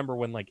 I remember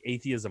when like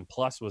Atheism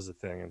Plus was a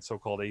thing and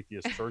so-called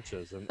atheist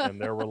churches, and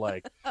there were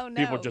like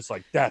people just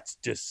like, that's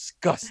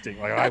disgusting.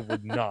 Like, I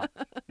would not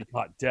be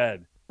caught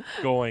dead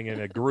going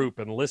in a group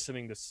and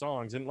listening to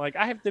songs. And like,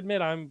 I have to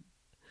admit, I'm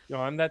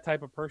that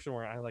type of person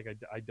where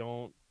I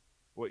don't.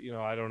 What, you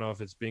know, I don't know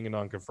if it's being a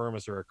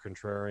nonconformist or a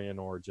contrarian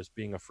or just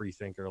being a free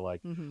thinker.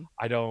 Like,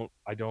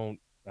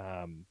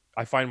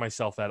 I find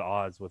myself at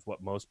odds with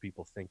what most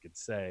people think and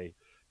say,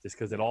 just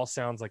because it all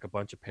sounds like a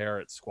bunch of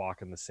parrots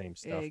squawking the same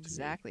stuff.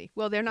 Exactly.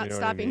 Well, they're not You know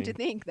stopping to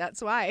think.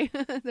 That's why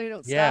they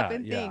don't stop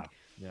and think.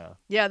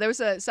 Yeah. There was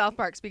a South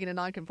Park. Speaking of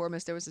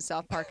nonconformists, there was a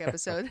South Park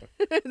episode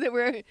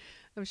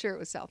I'm sure it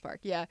was South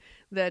Park. Yeah,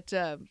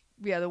 that.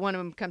 The one of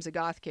them becomes a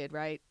goth kid,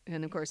 right?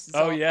 And of course, it's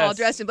all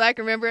dressed in black.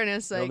 Remember? And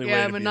it's like,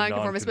 I'm a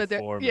nonconformist, but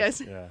to wear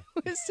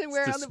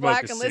on the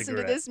black and listen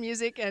to this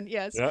music. And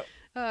that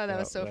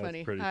was so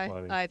funny.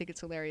 I think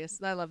it's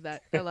hilarious. I love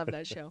that. I love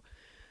that show.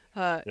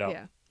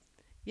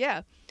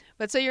 Yeah.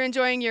 But so you're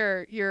enjoying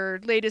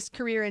your latest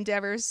career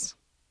endeavors?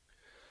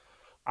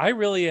 I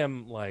really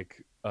am,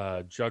 like,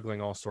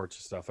 juggling all sorts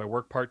of stuff. I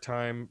work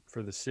part-time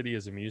for the city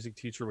as a music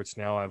teacher, which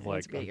now I'm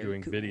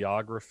doing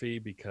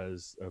videography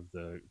because of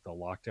the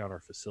lockdown. Our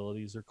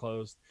facilities are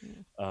closed.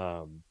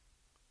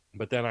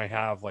 But then I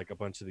have like a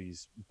bunch of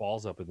these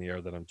balls up in the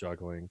air that I'm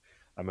juggling.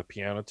 I'm a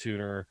piano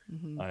tuner.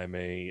 I'm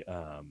a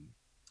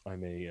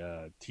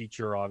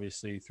teacher,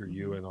 obviously, through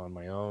you and on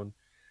my own,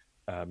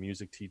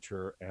 music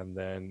teacher. And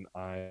then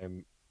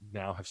I'm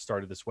now have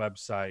started this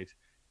website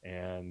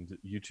and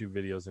YouTube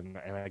videos, and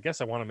I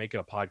guess I want to make it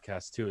a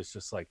podcast too. It's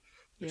just like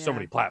there's so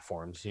many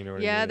platforms, you know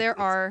what I mean? There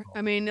are.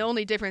 I mean, the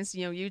only difference,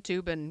 you know,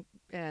 YouTube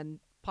and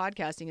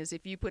podcasting is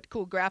if you put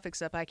cool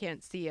graphics up, I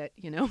can't see it,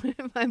 you know,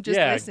 if I'm just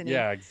listening.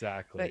 Yeah,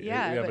 exactly. But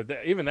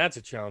even that's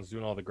a challenge,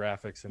 doing all the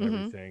graphics and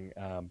everything.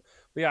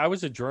 But yeah, I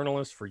was a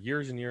journalist for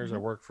years and years. I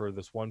worked for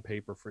this one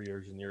paper for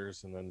years and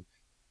years, and then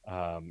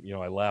you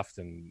know, I left,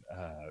 and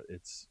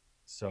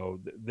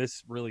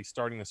this really,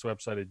 starting this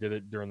website, I did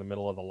it during the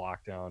middle of the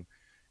lockdown.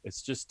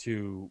 It's just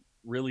to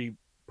really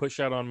push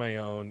out on my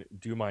own,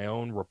 do my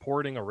own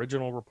reporting,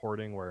 original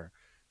reporting, where,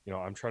 you know,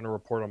 I'm trying to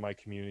report on my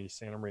community,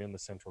 Santa Maria and the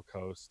Central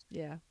Coast.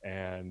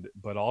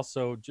 But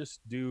also just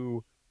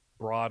do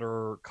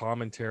broader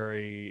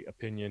commentary,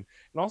 opinion.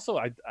 And also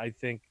I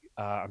think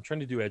I'm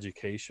trying to do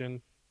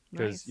education,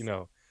 because, you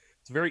know,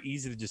 it's very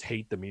easy to just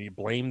hate the media,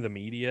 blame the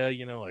media,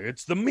 you know, like,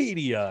 it's the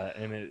media.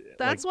 And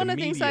that's one of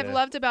the things I've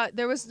loved about,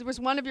 there was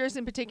one of yours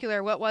in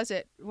particular. What was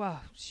it? Wow,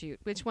 shoot.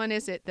 Which one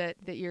is it that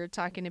you're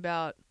talking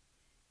about?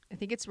 I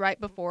think it's right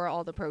before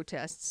all the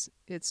protests.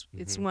 It's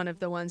one of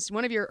the ones,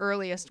 one of your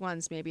earliest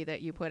ones maybe,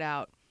 that you put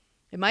out.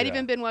 It might Yeah.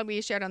 even been one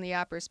we shared on the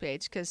Yappers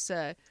page because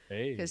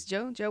Hey.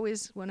 Joe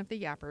is one of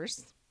the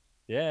Yappers.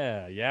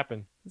 Yeah,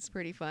 yapping. It's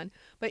pretty fun.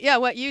 But yeah,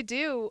 what you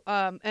do,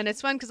 and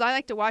it's fun because I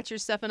like to watch your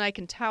stuff and I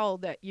can tell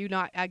that you're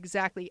not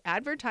exactly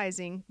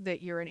advertising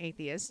that you're an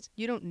atheist.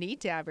 You don't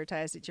need to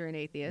advertise that you're an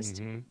atheist,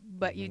 Mm-hmm.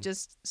 but you Mm-hmm.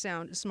 just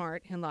sound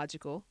smart and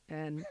logical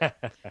and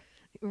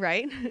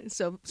right.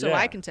 So I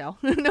Yeah. can tell.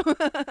 No.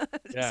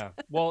 Yeah.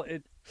 Well,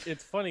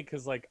 it's funny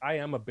because like I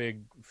am a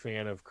big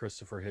fan of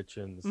Christopher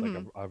Hitchens. Like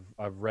Mhm.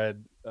 I've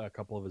read a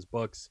couple of his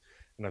books,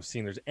 and I've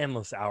seen there's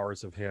endless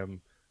hours of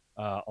him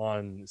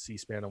on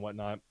C-SPAN and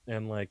whatnot.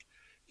 And like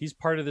he's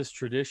part of this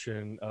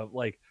tradition of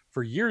like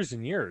for years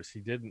and years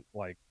he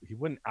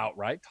wouldn't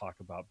outright talk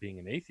about being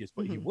an atheist,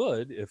 but he Mhm.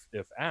 would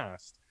if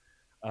asked.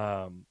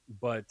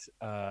 But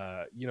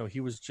he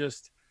was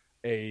just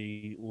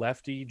a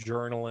lefty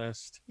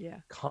journalist,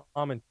 Yeah.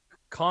 comment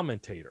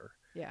commentator,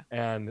 Yeah.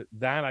 and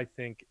that I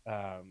think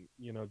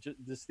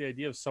just the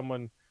idea of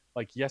someone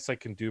like, yes, I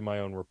can do my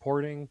own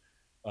reporting,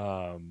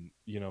 and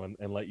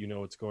let you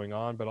know what's going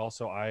on, but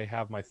also I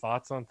have my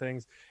thoughts on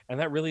things, and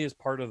that really is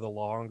part of the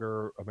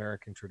longer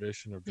American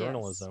tradition of Yes.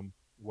 journalism,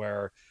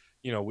 where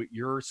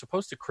you're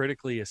supposed to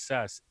critically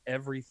assess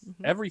Mhm.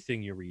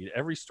 everything you read,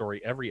 every story,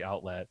 every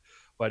outlet.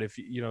 But if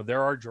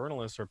there are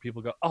journalists or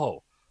people go,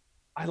 oh,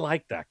 I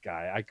like that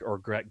guy or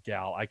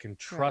gal, I can Right.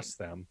 trust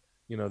them.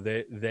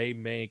 They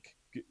make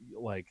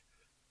like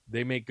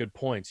they make good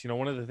points.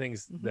 One of the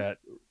things Mhm. that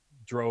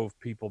drove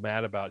people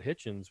mad about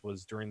Hitchens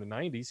was during the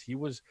 90s, he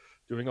was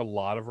doing a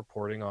lot of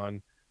reporting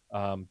on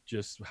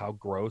just how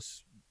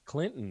gross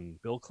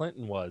Bill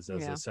Clinton was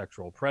as a Yeah.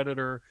 sexual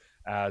predator,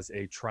 as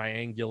a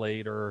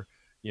triangulator,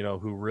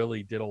 who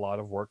really did a lot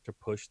of work to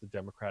push the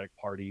Democratic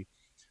Party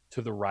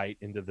to the right,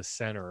 into the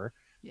center,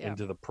 Yeah.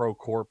 into the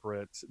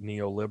pro-corporate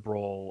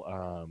neoliberal,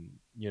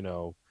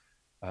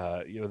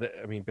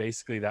 I mean,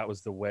 basically that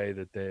was the way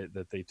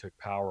that they took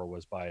power,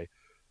 was by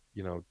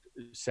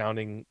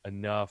sounding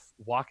enough,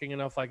 walking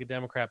enough like a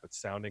Democrat, but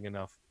sounding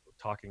enough,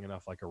 talking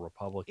enough like a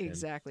Republican,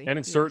 Exactly. and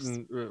in Yes.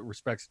 certain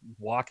respects,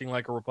 walking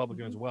like a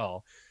Republican Mhm. as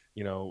well.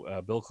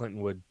 Bill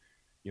Clinton would,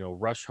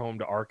 rush home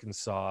to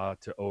Arkansas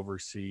to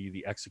oversee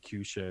the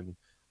execution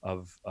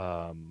of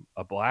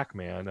a black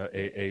man,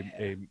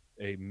 Yeah.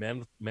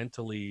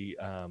 mentally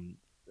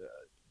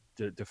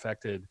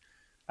defected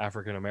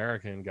African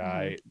American Mhm.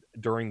 guy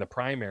during the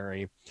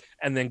primary,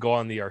 and then go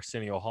on the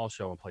Arsenio Hall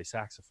show and play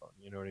saxophone.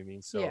 You know what I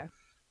mean? So, Yeah.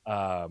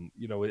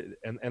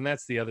 and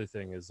that's the other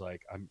thing, is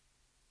like I'm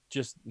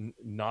just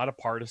not a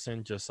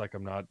partisan. Just like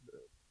I'm not.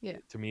 Yeah.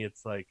 To me,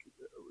 it's like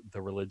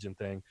the religion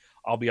thing.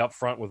 I'll be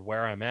upfront with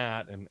where I'm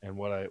at and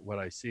what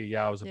I see.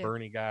 Yeah, I was a Yeah.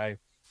 Bernie guy,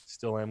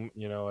 still am.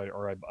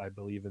 I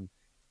believe in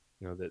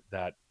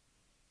that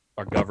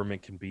our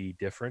government can be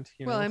different.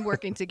 Well, and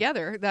working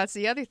together, that's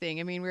the other thing.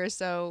 I mean, we're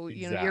so,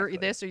 you're Exactly.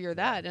 this or you're Yeah.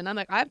 that. And I'm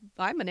like,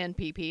 I'm an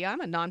NPP.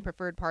 I'm a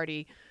non-preferred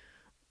party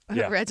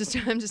Yeah. register.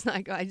 I'm just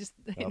like, I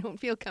Yep. don't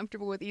feel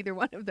comfortable with either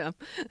one of them.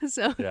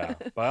 So, Yeah,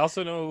 but I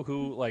also know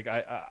who, like,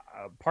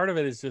 part of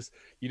it is just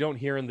you don't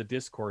hear in the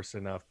discourse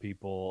enough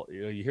people.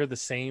 You hear the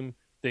same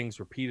things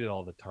repeated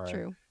all the time,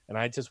 true. and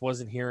I just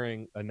wasn't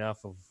hearing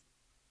enough of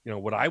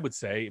what I would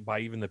say by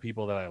even the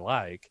people that I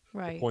like, the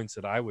Right. points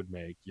that I would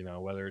make.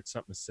 Whether it's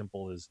something as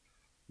simple as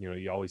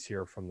you always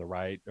hear from the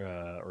right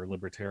or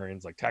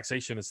libertarians, like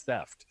taxation is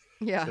theft.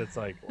 Yeah. So it's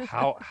like,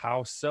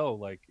 how so?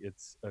 Like,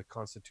 it's a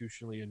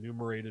constitutionally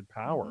enumerated Hmm.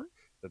 power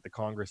that the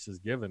Congress is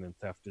given, and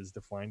theft is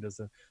defined as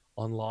an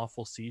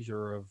unlawful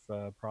seizure of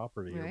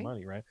property or Right.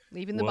 money, right?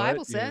 Even the What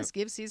Bible you know? says,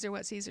 give Caesar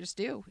what Caesar's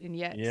due. And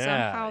yet Yeah,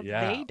 somehow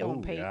yeah. they don't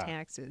Oh, pay yeah.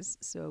 taxes.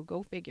 So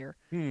go figure.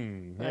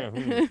 Yeah,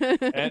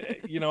 But,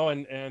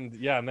 and and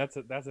yeah, and that's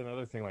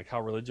another thing, like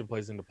how religion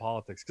plays into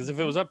politics. Because if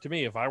it hmm, was up to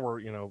me, if I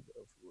were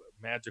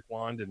magic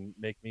wand and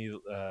make me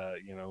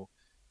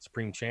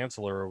supreme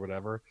chancellor or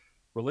whatever,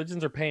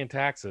 religions are paying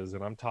taxes,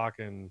 and I'm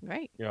talking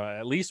right.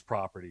 at least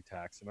property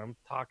tax, and I'm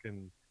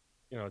talking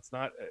it's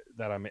not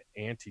that I'm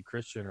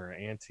anti-Christian or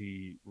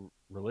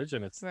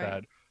anti-religion. It's Right.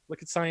 that,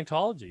 look at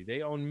Scientology,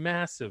 they own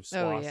massive Oh,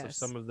 swaths of yes.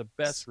 some of the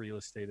best real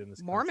estate in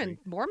this Mormon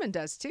country. Mormon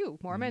does too.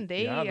 Mormon, Yeah,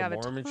 they the have a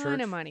Mormon ton of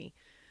church. money.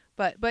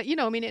 But I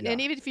mean, Yeah.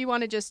 and even if you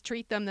want to just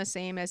treat them the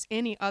same as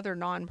any other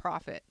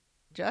nonprofit,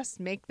 just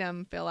make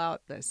them fill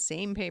out the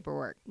same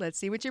paperwork. Let's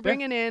see what you're Yeah.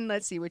 bringing in.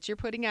 Let's see what you're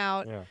putting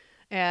out. Yeah.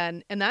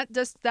 And that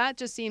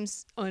just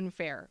seems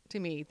unfair to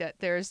me, that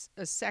there's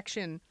a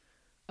section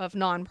of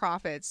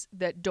nonprofits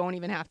that don't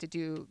even have to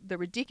do the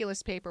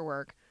ridiculous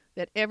paperwork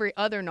that every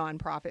other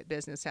nonprofit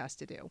business has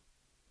to do.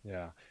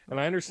 Yeah. And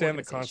I understand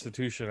the Organization.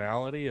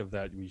 constitutionality of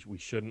that. We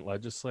shouldn't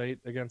legislate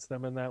against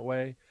them in that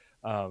way.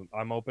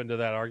 I'm open to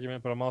that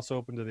argument, but I'm also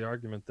open to the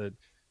argument that,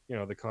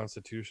 the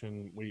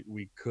Constitution,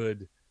 we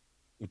could,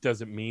 it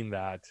doesn't mean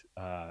that,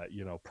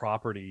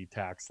 property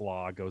tax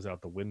law goes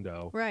out the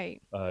window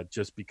Right.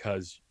 just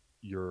because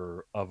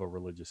you're of a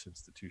religious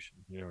institution.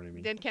 You know what I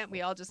mean? Then can't So.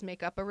 we all just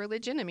make up a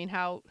religion? I mean,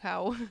 how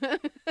Yeah, I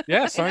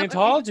mean,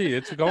 Scientology.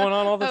 It's going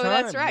on all the oh,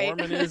 that's time. right.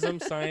 Mormonism,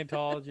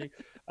 Scientology.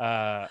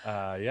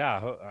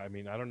 Yeah. I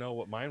mean, I don't know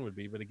what mine would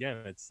be, but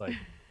again, it's like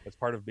It's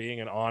part of being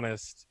an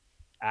honest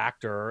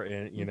actor,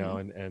 and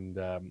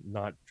Mm-hmm.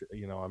 not,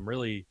 I'm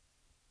really,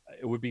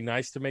 it would be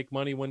nice to make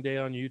money one day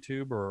on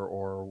YouTube,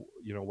 or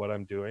what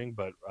I'm doing,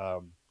 but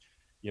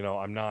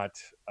I'm not,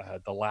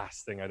 the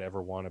last thing I'd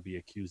ever want to be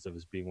accused of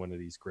is being one of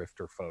these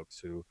grifter folks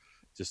who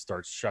just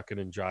starts shucking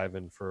and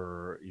jiving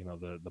for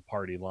the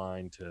party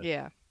line to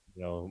Yeah.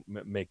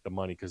 make the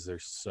money, because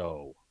there's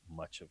so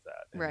much of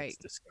that, and it's Right.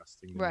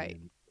 disgusting to me Right.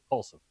 and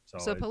repulsive. So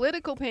So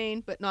political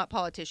pain, but not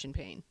politician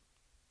pain.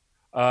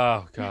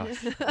 oh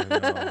gosh,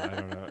 no, I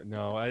don't know.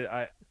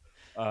 No,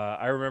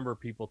 I remember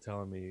people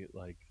telling me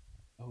like,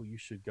 "Oh, you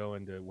should go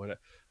into what."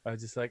 I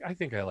was just like, I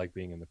think I like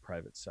being in the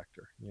private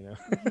sector.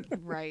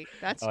 Right. I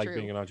That's like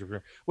being true. an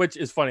entrepreneur, which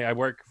is funny. I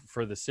work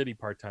for the city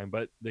part time,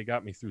 but they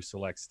got me through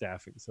select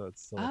staffing, so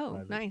it's still a Oh,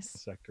 private nice.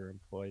 sector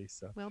employee,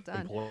 so Well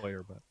done.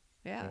 employer. But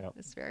Yeah, yeah,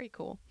 it's very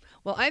cool.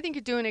 Well, I think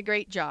you're doing a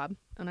great job.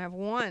 And I have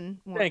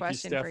one more thank you,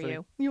 question for Stephanie.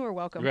 you. You are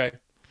welcome. Right,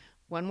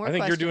 One I more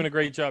think you're doing question. a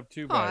great job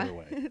too. By Aw, the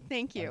way,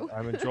 thank you.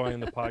 I'm enjoying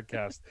the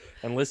podcast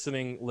and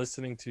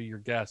listening to your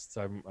guests.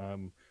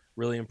 I'm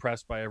really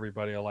impressed by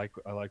everybody. I like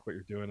what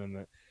you're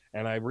doing,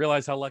 and I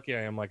realize how lucky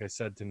I am, like I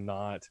said, to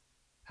not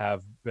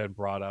have been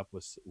brought up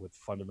with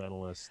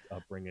fundamentalist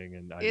upbringing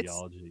and It's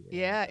ideology, and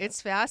yeah, it's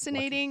lucky.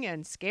 fascinating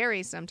and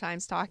scary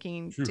sometimes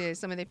talking Phew. to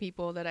some of the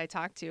people that I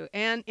talk to,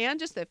 and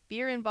just the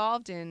fear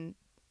involved in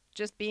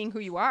just being who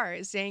you are,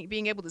 is saying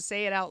being able to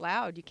say it out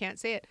loud. You can't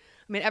say it.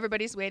 I mean,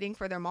 everybody's waiting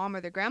for their mom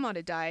or their grandma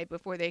to die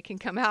before they can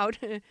come out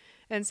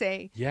and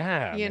say,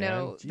 Yeah, man.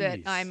 that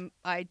Jeez.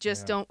 I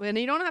just Yeah. don't. And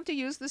you don't have to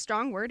use the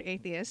strong word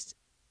atheist.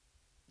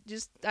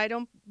 Just I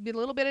don't a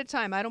little bit at a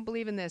time. I don't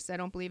believe in this. I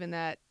don't believe in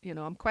that.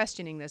 I'm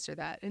questioning this or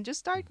that, and just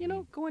start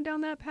Hmm. going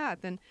down that path.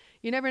 And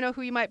you never know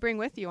who you might bring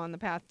with you on the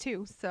path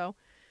too. So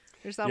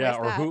there's Yeah,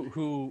 always or that.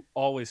 who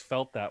always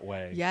felt that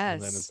way,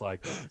 and then it's Yes,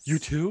 like, you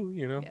yes, too.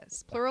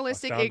 yes. I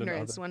Pluralistic found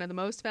ignorance, another. one of the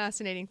most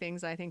fascinating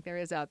things I think there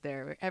is out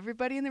there. Where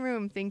everybody in the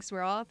room thinks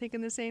we're all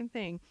thinking the same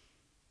thing.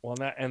 Well,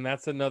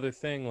 that's another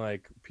thing.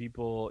 Like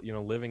people,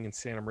 living in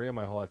Santa Maria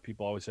my whole life,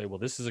 people always say, "Well,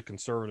 this is a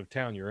conservative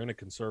town. You're in a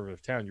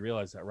conservative town." You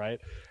realize that, right?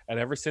 And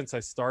ever since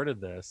I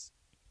started this,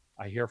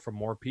 I hear from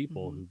more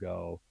people Hmm. who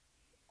go,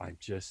 "I'm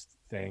just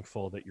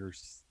thankful that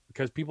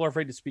because people are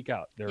afraid to speak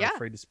out. They're Yeah,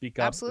 afraid to speak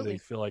up. They absolutely.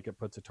 feel like it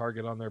puts a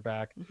target on their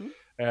back. Hmm.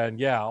 And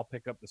yeah, I'll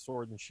pick up the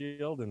sword and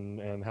shield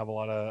and have a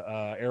lot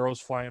of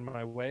arrows flying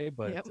my way,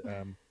 but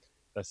Yep.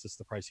 that's just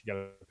the price you got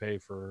to pay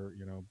for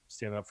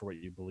standing up for what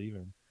you believe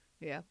in.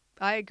 Yeah,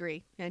 I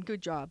agree. And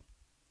good job.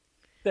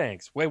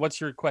 Thanks. Wait,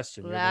 what's your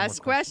question? You had one more Last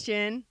question.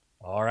 question.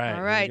 All All right,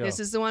 here we right, this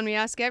go. is the one we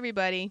ask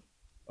everybody.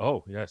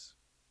 Oh yes.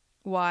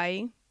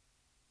 Why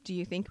do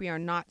you think we are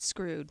not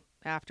screwed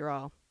after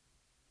all?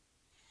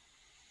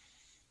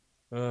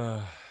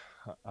 uh,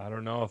 I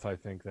don't know if I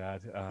think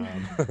that.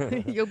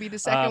 You'll be the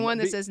second one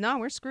that Be, says, "No,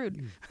 we're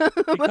screwed."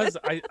 because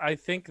I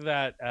think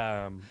that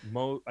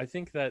I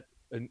think that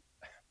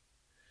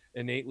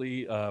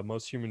innately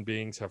most human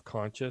beings have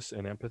conscience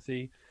and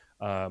empathy.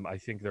 I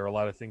think there are a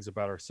lot of things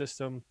about our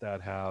system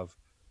that have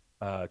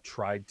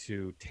tried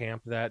to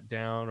tamp that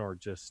down, or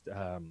just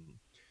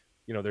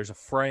there's a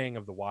fraying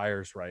of the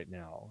wires right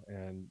now,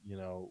 and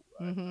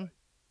Mm-hmm.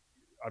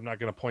 I'm not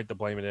going to point the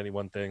blame at any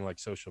one thing like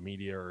social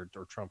media or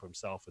Trump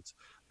himself. It's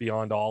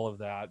beyond all of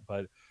that,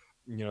 but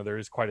there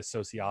is quite a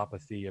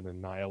sociopathy and a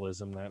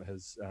nihilism that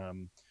has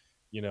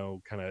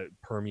kind of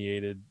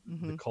permeated the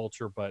Mm-hmm.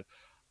 culture. But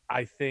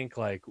I think,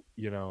 like,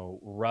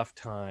 rough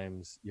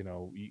times, you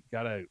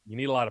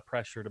need a lot of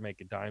pressure to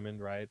make a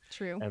diamond, right?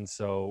 True. And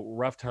so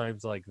rough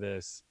times like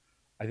this,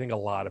 I think a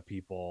lot of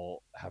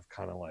people have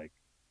kind of like,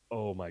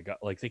 oh my God,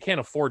 like they can't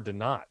afford to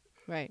not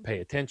Right. pay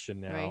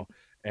attention Right. now.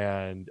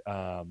 And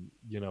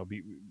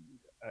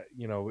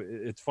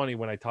it's funny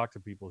when I talk to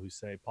people who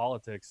say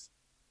politics,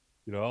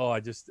 oh, I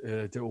just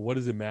what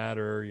does it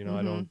matter, I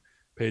Mm-hmm. don't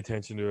pay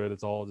attention to it,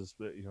 it's all just,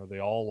 they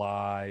all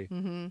lie,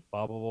 Mm-hmm.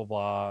 blah blah blah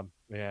blah.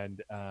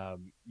 And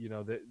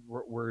that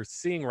we're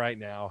seeing right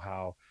now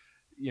how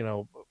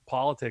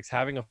politics,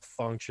 having a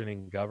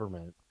functioning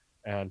government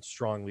and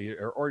strong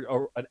leader,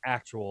 or an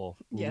actual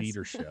Yes.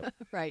 leadership,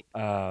 Right.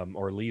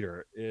 or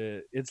leader,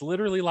 it's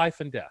literally life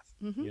and death.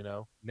 Mm-hmm.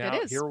 It Now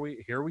is.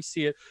 here we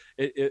see it.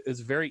 It's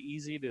very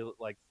easy to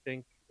like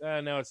think,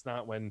 no, it's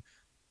not, when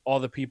all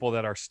the people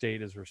that our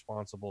state is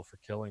responsible for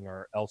killing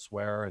are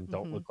elsewhere and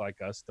don't Mm-hmm. look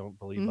like us, don't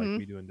believe like Mm-hmm.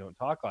 we do, and don't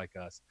talk like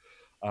us.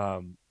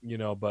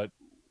 But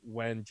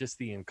when just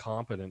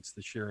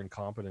the sheer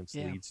incompetence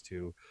Yeah. leads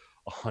to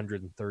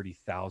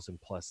 130,000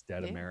 plus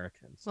dead Yeah.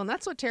 Americans. Well, and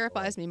that's what Like,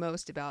 terrifies me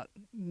most about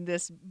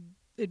this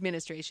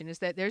administration is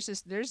that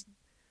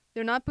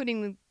they're not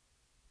putting.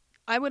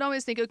 I would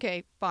always think,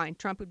 okay, fine,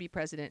 Trump would be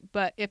president,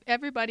 but if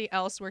everybody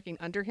else working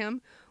under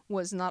him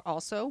was not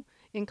also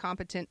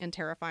incompetent and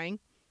terrifying,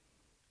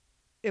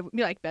 it would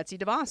be like Betsy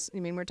DeVos. I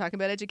mean, we're talking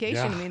about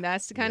education. I yeah, mean,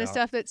 that's the kind of yeah,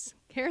 stuff that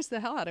scares the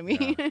hell out of yeah.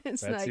 me.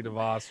 It's Betsy like,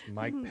 DeVos,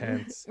 Mike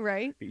Pence,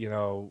 right?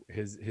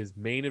 his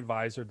main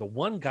advisor, the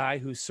one guy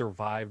who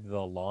survived the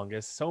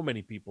longest. So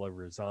many people have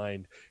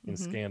resigned in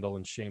Mm-hmm. scandal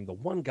and shame. The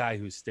one guy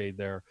who stayed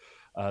there,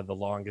 The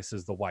longest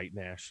is the white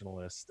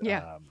nationalist.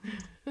 Yeah.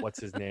 What's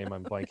his name?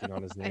 I'm blanking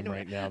on his I name don't.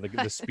 right now.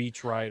 The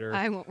speech writer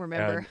I won't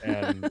remember.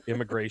 and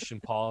immigration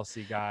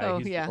policy guy. Oh,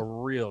 He's yeah.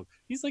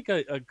 he's like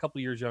a couple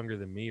years younger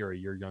than me, or a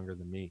year younger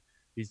than me.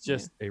 He's Yeah.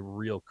 just a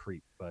real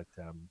creep. But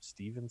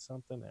Steven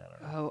something, I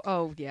don't know.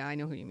 Oh, yeah. I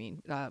know who you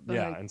mean. But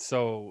Yeah, and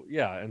so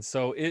Yeah.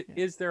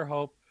 is there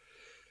hope?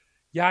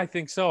 Yeah, I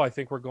think so. I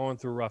think we're going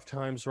through rough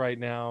times right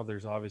now.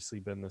 There's obviously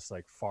been this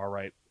like far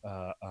right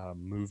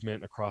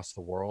movement across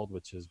the world,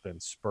 which has been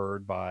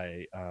spurred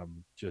by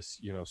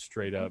just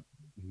straight up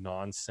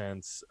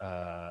nonsense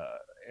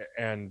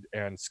and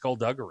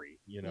skullduggery.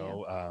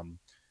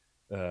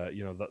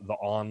 The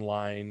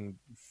online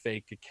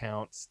fake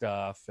account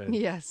stuff, and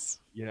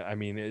Yes. I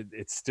mean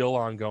it's still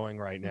ongoing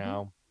right Mhm.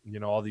 now.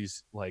 All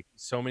these, like,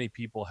 so many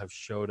people have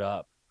showed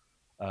up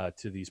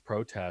to these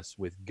protests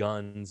with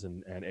guns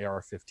and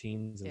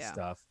AR-15s and Yeah.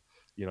 stuff,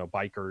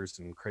 bikers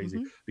and crazy,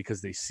 Mhm.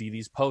 because they see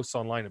these posts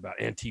online about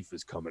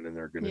Antifa's coming and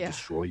they're going to Yeah.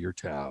 destroy your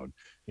town,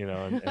 and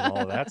all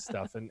of that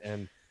stuff. And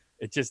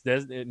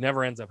it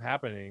never ends up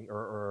happening,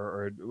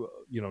 or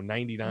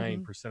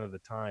 99% of the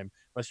time,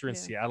 unless you're in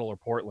Yeah. Seattle or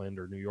Portland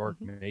or New York,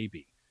 Mhm.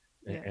 maybe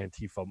Yeah.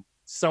 Antifa,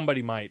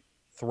 somebody might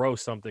throw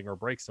something or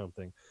break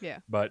something. Yeah.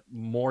 But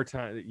more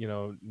time,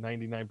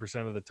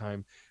 99% of the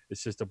time,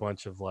 it's just a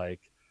bunch of,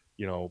 like,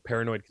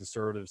 paranoid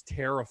conservatives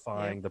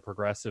terrifying the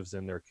progressives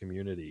in their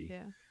community,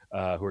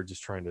 Yeah. who are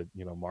just trying to,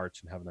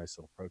 march and have a nice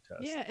little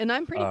protest. Yeah, and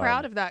I'm pretty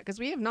proud of that, because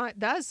we have not.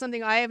 That is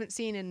something I haven't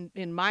seen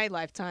in my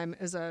lifetime.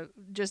 Is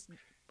just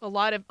a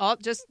lot of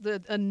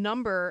a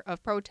number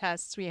of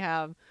protests we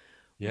have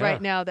Yeah.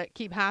 right now that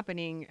keep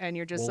happening, and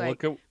you're just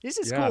like, this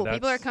is cool.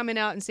 People are coming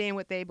out and saying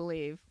what they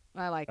believe.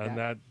 I like that.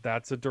 And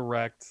that's a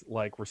direct,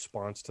 like,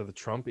 response to the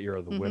Trump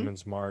era, the Mhm.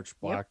 Women's March,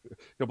 Black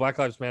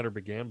Lives Matter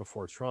began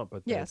before Trump,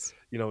 but then, Yes.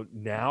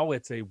 now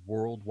it's a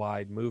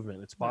worldwide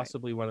movement. It's Right.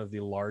 possibly one of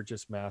the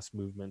largest mass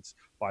movements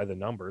by the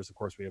numbers. Of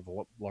course, we have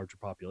a larger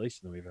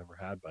population than we've ever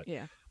had, but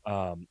Yeah.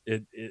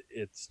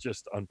 it's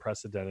just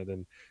unprecedented,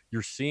 and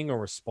you're seeing a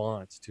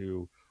response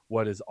to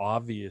what is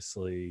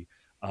obviously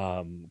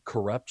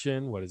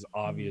corruption, what is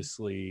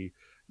obviously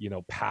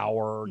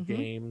power Mhm.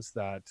 games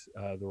that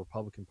the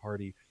Republican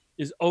Party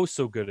is oh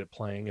so good at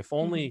playing. If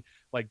only,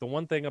 like, the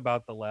one thing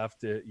about the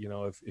left,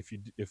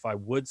 if I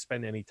would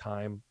spend any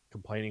time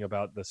complaining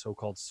about the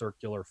so-called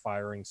circular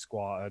firing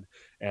squad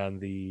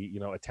and the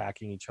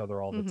attacking each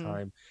other all the Mhm.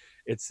 time,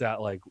 it's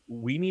that, like,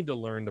 we need to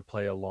learn to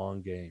play a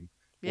long game,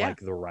 Yeah. like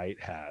the right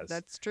has.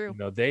 That's true.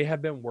 They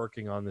have been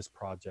working on this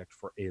project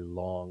for a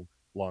long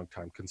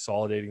time,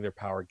 consolidating their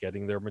power,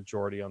 getting their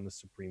majority on the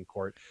Supreme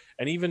Court,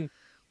 and even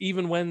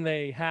when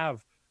they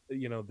have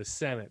the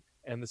Senate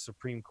and the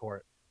Supreme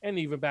Court, and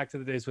even back to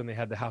the days when they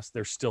had the House,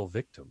 they're still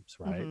victims,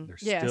 right? Mhm. They're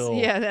Yes. still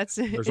Yeah. That's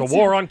there's a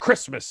war on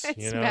Christmas,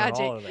 It's and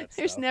magic. all of that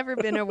There's stuff. never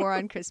been a war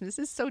on Christmas.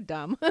 It's so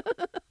dumb.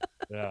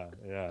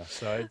 Yeah.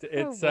 So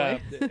it's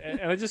boy.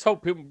 and I just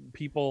hope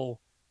people,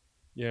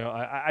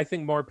 I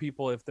think more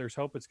people, if there's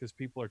hope, it's because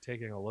people are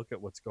taking a look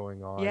at what's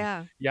going on.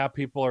 Yeah.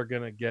 People are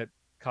gonna get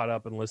caught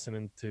up in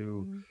listening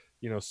to Mhm.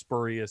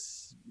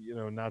 spurious,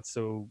 not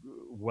so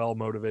well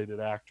motivated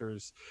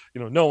actors.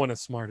 No one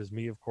as smart as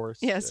me, of course.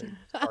 Yes.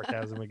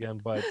 Sarcasm again,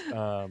 but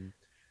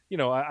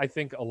I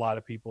think a lot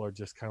of people are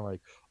just kind of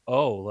like,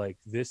 oh, like,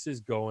 this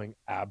is going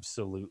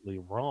absolutely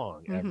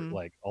wrong. Mhm.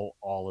 Like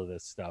all of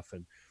this stuff,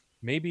 and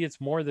maybe it's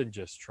more than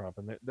just Trump,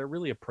 and they're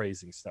really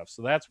appraising stuff.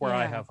 So that's where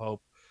I Yeah. have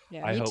hope.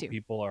 Yeah. I Me hope too.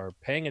 people are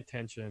paying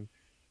attention,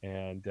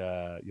 and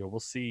we'll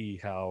see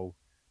how.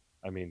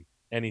 I mean,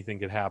 anything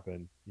could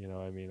happen.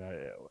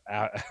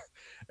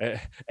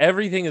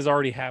 Everything has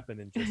already happened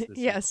in just this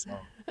Yes. year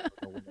alone. I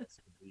don't know when else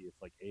it could be, if,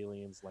 like,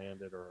 aliens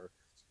landed, or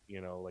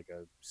like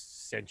a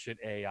sentient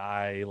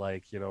AI,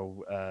 like,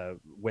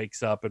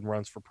 wakes up and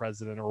runs for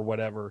president, or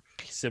whatever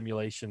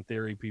simulation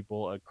theory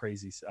people,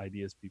 crazy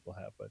ideas people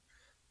have. But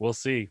we'll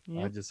see. I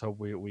Yep. just hope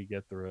we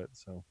get through it.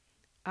 So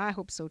I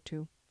hope so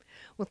too.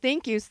 Well,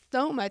 thank you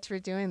so much for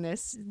doing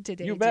this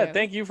today, you bet. Joe.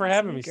 Thank you for This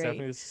having was me, great.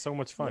 Stephanie. This is so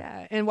much fun.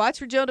 Yeah, and watch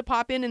for Joe to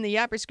pop in the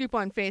Yappers group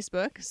on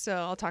Facebook. So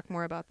I'll talk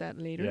more about that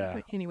later. Yeah.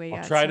 But anyway,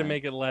 I'll try to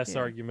make it less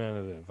yeah.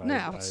 argumentative.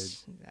 No,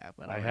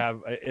 I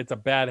have, it's a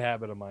bad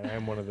habit of mine. I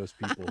am one of those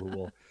people who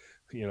will,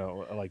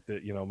 like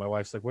my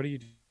wife's like, what are you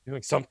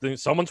doing?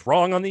 Someone's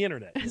wrong on the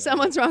internet.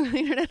 Someone's wrong on the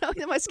internet.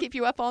 That must keep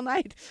you up all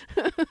night.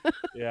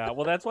 Yeah,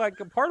 well, that's why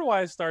part of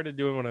why I started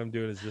doing what I'm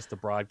doing is just to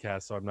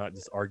broadcast, so I'm not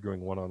just arguing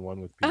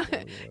one-on-one with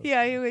people.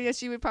 Yeah,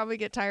 yes, you would probably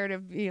get tired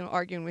of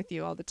arguing with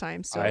you all the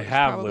time. So I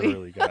have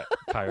literally got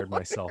tired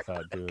myself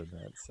out doing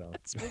that. So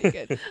that's pretty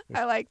good.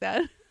 I like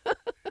that.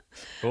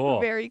 Cool.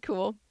 Very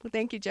cool. Well,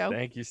 thank you, Joe.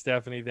 Thank you,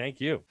 Stephanie.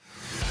 Thank you.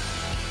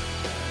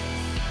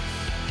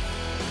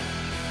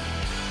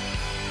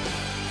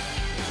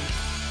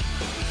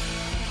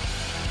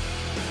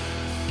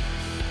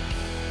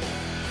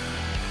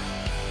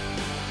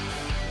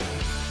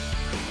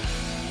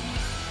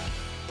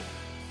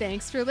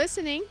 Thanks for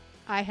listening.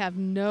 I have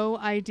no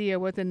idea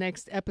what the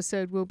next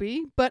episode will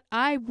be, but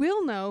I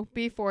will know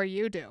before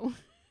you do.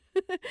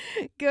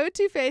 Go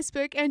to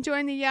Facebook and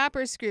join the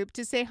Yappers group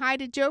to say hi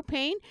to Joe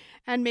Payne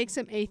and make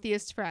some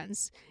atheist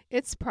friends.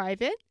 It's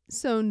private,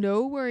 so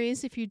no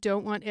worries if you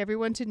don't want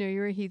everyone to know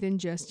you're a heathen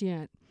just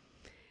yet.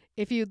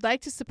 If you'd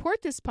like to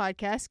support this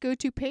podcast, go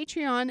to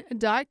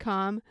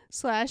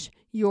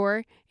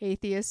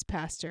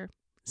patreon.com/youratheistpastor.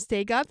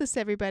 Stay godless,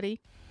 everybody.